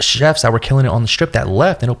chefs that were killing it on the strip that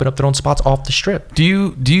left and opened up their own spots off the strip. Do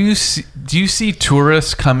you see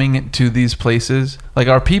tourists coming to these places? Like,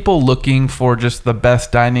 are people looking for just the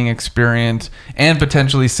best dining experience and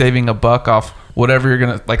potentially saving a buck off whatever you're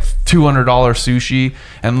gonna, like $200 sushi,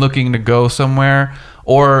 and looking to go somewhere?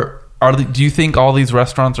 Or do you think all these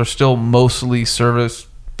restaurants are still mostly serviced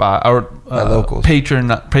by locals,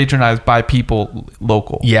 patronized by people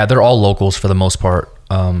local? Yeah, they're all locals for the most part.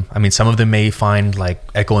 I mean, some of them may find like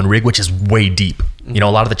Echo and Rig, which is way deep. You know,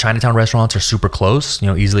 a lot of the Chinatown restaurants are super close, you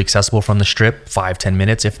know, easily accessible from the strip, 5-10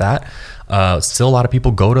 minutes, if that. Still a lot of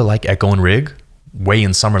people go to like Echo and Rig, way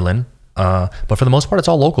in Summerlin. But for the most part, it's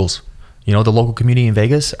all locals. You know, the local community in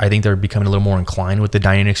Vegas, I think they're becoming a little more inclined with the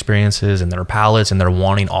dining experiences and their palates, and they're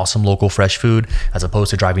wanting awesome local fresh food as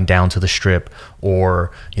opposed to driving down to the strip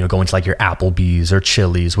or, you know, going to like your Applebee's or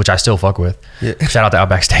Chili's, which I still fuck with. Yeah. Shout out to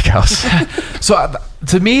Outback Steakhouse. So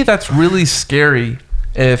to me, that's really scary.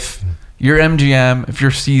 If you're MGM, if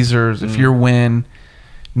you're Caesars, if you're Wynn,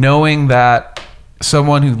 knowing that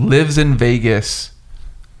someone who lives in Vegas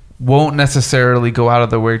won't necessarily go out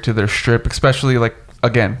of their way to their strip, especially like,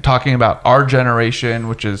 again, talking about our generation,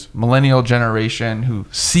 which is millennial generation, who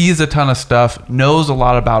sees a ton of stuff, knows a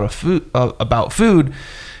lot about food,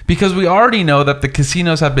 because we already know that the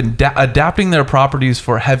casinos have been adapting their properties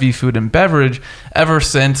for heavy food and beverage ever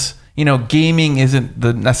since, you know, gaming isn't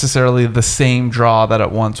necessarily the same draw that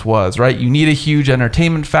it once was, right? You need a huge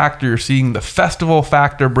entertainment factor. You're seeing the festival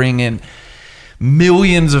factor bring in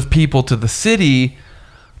millions of people to the city.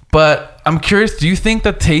 But I'm curious, do you think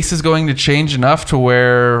that taste is going to change enough to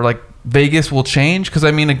where like Vegas will change? Because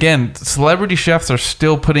I mean, again, celebrity chefs are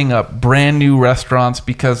still putting up brand new restaurants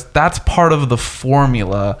because that's part of the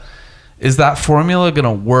formula. Is that formula going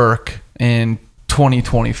to work in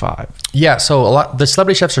 2025? Yeah, so the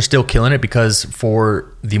celebrity chefs are still killing it because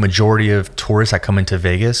for the majority of tourists that come into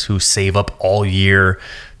Vegas who save up all year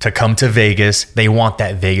to come to Vegas, they want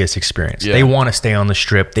that Vegas experience. Yeah. They want to stay on the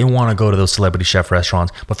strip. They want to go to those celebrity chef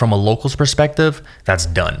restaurants. But from a locals perspective, that's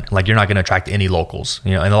done. Like, you're not going to attract any locals,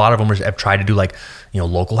 you know. And a lot of them have tried to do like, you know,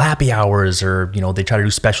 local happy hours, or, you know, they try to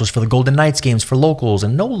do specials for the Golden Knights games for locals,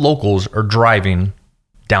 and no locals are driving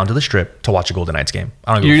down to the strip to watch a Golden Knights game.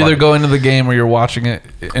 I don't You're either going to the game or you're watching it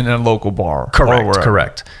in a local bar.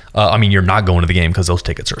 Correct. I mean, you're not going to the game because those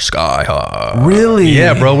tickets are sky high. Really?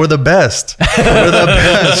 Yeah, bro. We're the best. We're the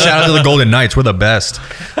best. Shout out to the Golden Knights. We're the best.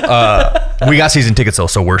 We got season tickets though,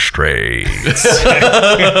 so we're straight.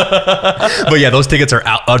 But yeah, those tickets are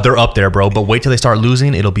out. They're up there, bro. But wait till they start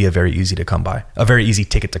losing. It'll be a very easy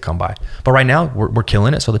ticket to come by. But right now, we're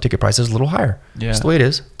killing it, so the ticket price is a little higher. Yeah, that's the way it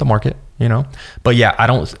is. The market, you know. But yeah, I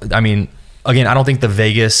don't think the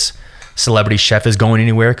Vegas celebrity chef is going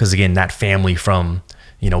anywhere, because again, that family from,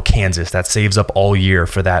 you know, Kansas that saves up all year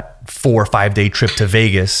for that 4 or 5 day trip to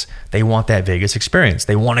Vegas, they want that Vegas experience.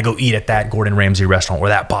 They want to go eat at that Gordon Ramsay restaurant or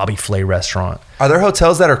that Bobby Flay restaurant. Are there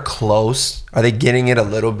hotels that are close? Are they getting it a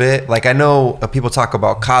little bit? Like, I know people talk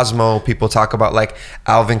about Cosmo, people talk about like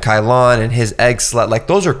Alvin Kailan and his egg slut. Like,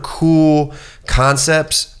 those are cool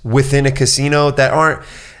concepts within a casino that aren't,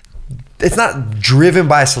 it's not driven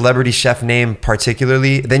by a celebrity chef name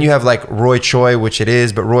particularly. Then you have like Roy Choi, which it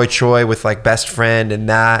is, but Roy Choi with like Best Friend and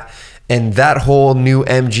that whole new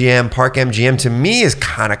MGM, Park MGM, to me is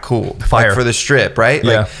kind of cool. Fire. Like for the strip, right?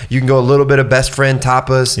 Yeah. Like, you can go a little bit of Best Friend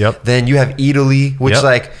tapas. Yep. Then you have Italy, which Yep.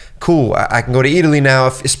 like, cool. I can go to Italy now,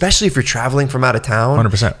 especially if you're traveling from out of town.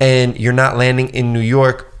 100%. And you're not landing in New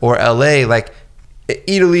York or LA. Like,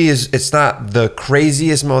 Italy it's not the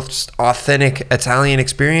craziest, most authentic Italian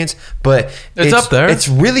experience, but it's up there. It's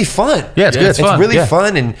really fun. Yeah, it's good. It's fun. really Yeah.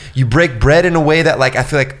 fun, and you break bread in a way that, like, I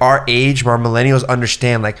feel like our age, our millennials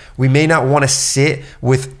understand. Like, we may not want to sit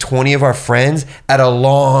with 20 of our friends at a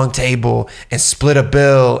long table and split a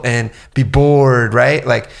bill and be bored, right?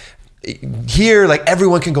 Like, here, like,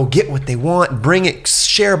 everyone can go get what they want, bring it,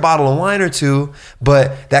 share a bottle of wine or two,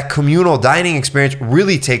 but that communal dining experience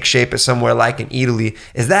really takes shape at somewhere like in Italy.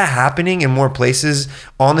 Is that happening in more places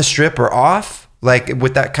on the strip or off? Like,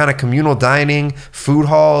 with that kind of communal dining, food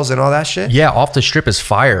halls and all that shit? Yeah, off the strip is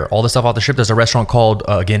fire. All the stuff off the strip. There's a restaurant called,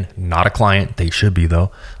 again, not a client. They should be,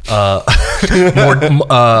 though. A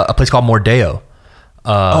place called Mordeo.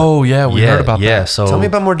 Oh yeah, we heard about yeah, that. So Tell me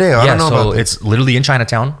about Mordeo. I don't know about this. it's literally in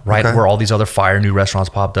Chinatown, right Okay. where all these other fire new restaurants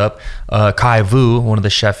popped up. Kai Vu, one of the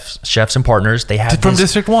chefs and partners, they have From this-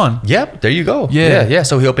 District 1. Yep, there you go. Yeah. yeah.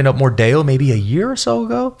 So he opened up Mordeo maybe a year or so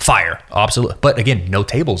ago. Fire, absolutely. But again, no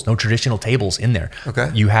tables, no traditional tables in there. Okay.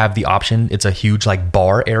 You have the option. It's a huge like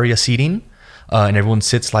bar area seating. And everyone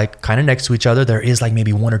sits like kind of next to each other. There is like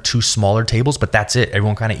maybe one or two smaller tables, but that's it.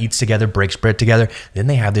 Everyone kind of eats together, breaks bread together. Then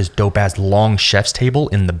they have this dope ass long chef's table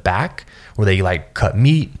in the back where they like cut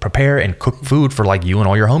meat, prepare, and cook food for like you and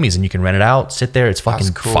all your homies. And you can rent it out, sit there. It's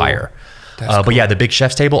fucking cool. fire. That's But yeah, the big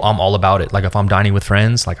chef's table, I'm all about it. Like if I'm dining with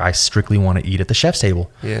friends, like I strictly want to eat at the chef's table.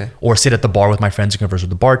 Yeah. Or sit at the bar with my friends and converse with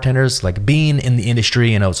the bartenders. Like being in the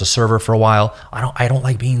industry and I was a server for a while, I don't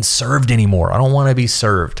like being served anymore. I don't want to be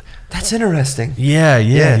served. That's interesting. Yeah.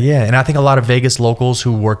 Yeah. And I think a lot of Vegas locals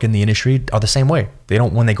who work in the industry are the same way. They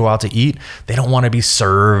don't, when they go out to eat, they don't want to be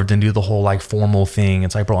served and do the whole like formal thing.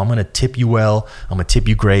 It's like, bro, I'm going to tip you well. I'm going to tip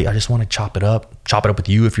you great. I just want to chop it up with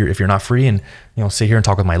you if you're not free, and sit here and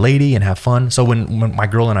talk with my lady and have fun. So when my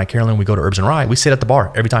girl and I, Carolyn, we go to Herbs and Rye, we sit at the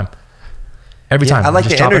bar every time. Every time. I like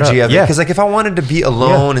Just the chop it energy up. of it Yeah. because, like, if I wanted to be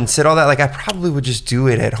alone and sit all that, like, I probably would just do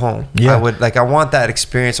it at home. Yeah. I would, like, I want that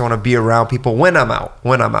experience. I want to be around people when I'm out.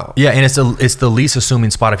 Yeah, and it's the least assuming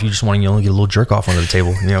spot if you just want to get a little jerk off under the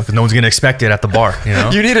table, because no one's gonna expect it at the bar.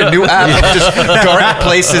 You need a new app of just dark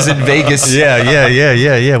places in Vegas. Yeah.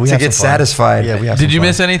 We To have get some fun. satisfied. Yeah, we have. Did some you fun.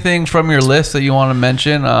 miss anything from your list that you want to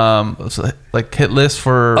mention? Like hit list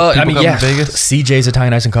for people coming to Vegas? CJ's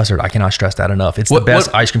Italian Ice and Custard. I cannot stress that enough. It's the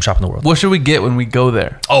best ice cream shop in the world. What should we get when we go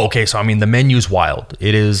there? Oh, okay. So I mean, the menu's wild.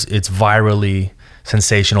 It's virally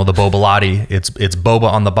sensational. The boba latte. It's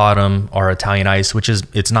boba on the bottom, our Italian ice, which is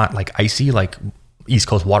it's not like icy like East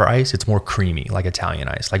Coast water ice. It's more creamy, like Italian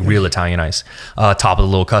ice, like real Italian ice. Top of the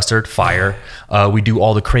little custard, fire. We do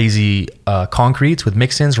all the crazy concretes with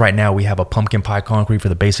mix-ins. Right now, we have a pumpkin pie concrete for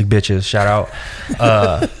the basic bitches. Shout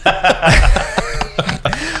out.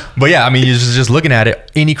 But yeah, I mean, you're just looking at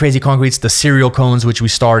it. Any crazy concretes, the cereal cones, which we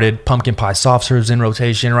started, pumpkin pie soft serves in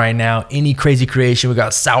rotation right now. Any crazy creation, we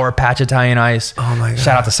got Sour Patch Italian ice. Oh my God.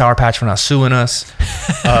 Shout out to Sour Patch for not suing us.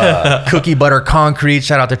 Cookie butter concrete.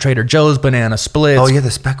 Shout out to Trader Joe's banana splits. Oh, yeah, the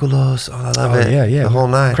speculoos. Oh, I love it. Yeah. The whole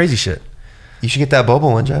nine. Crazy shit. You should get that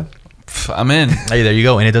boba one, Jeff. I'm in. Hey, there you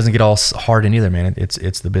go. And it doesn't get all hard in either, man.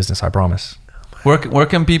 It's the business, I promise. Where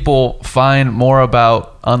can people find more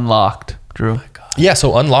about Unlocked, Drew? Yeah,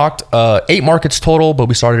 so Unlocked, 8 markets total, but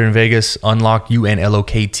we started in Vegas. Unlocked,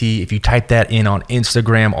 UNLOKT. If you type that in on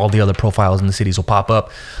Instagram, all the other profiles in the cities will pop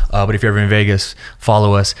up. But if you're ever in Vegas,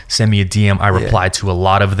 follow us, send me a DM. I reply to a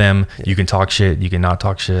lot of them. You can talk shit, you can not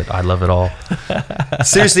talk shit. I love it all.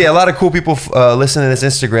 Seriously, a lot of cool people listen to this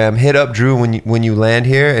Instagram. Hit up Drew when you land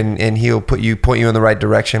here, and he'll point you in the right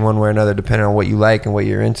direction one way or another, depending on what you like and what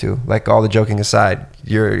you're into. Like, all the joking aside,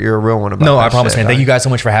 you're a real one about No, that I promise, shit, man. Thank you guys so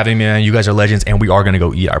much for having me, man. You guys are legends, and we are going to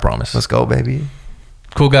go eat, I promise. Let's go, baby.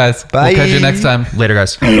 Cool, guys. Bye. We'll catch you next time. Later,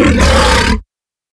 guys.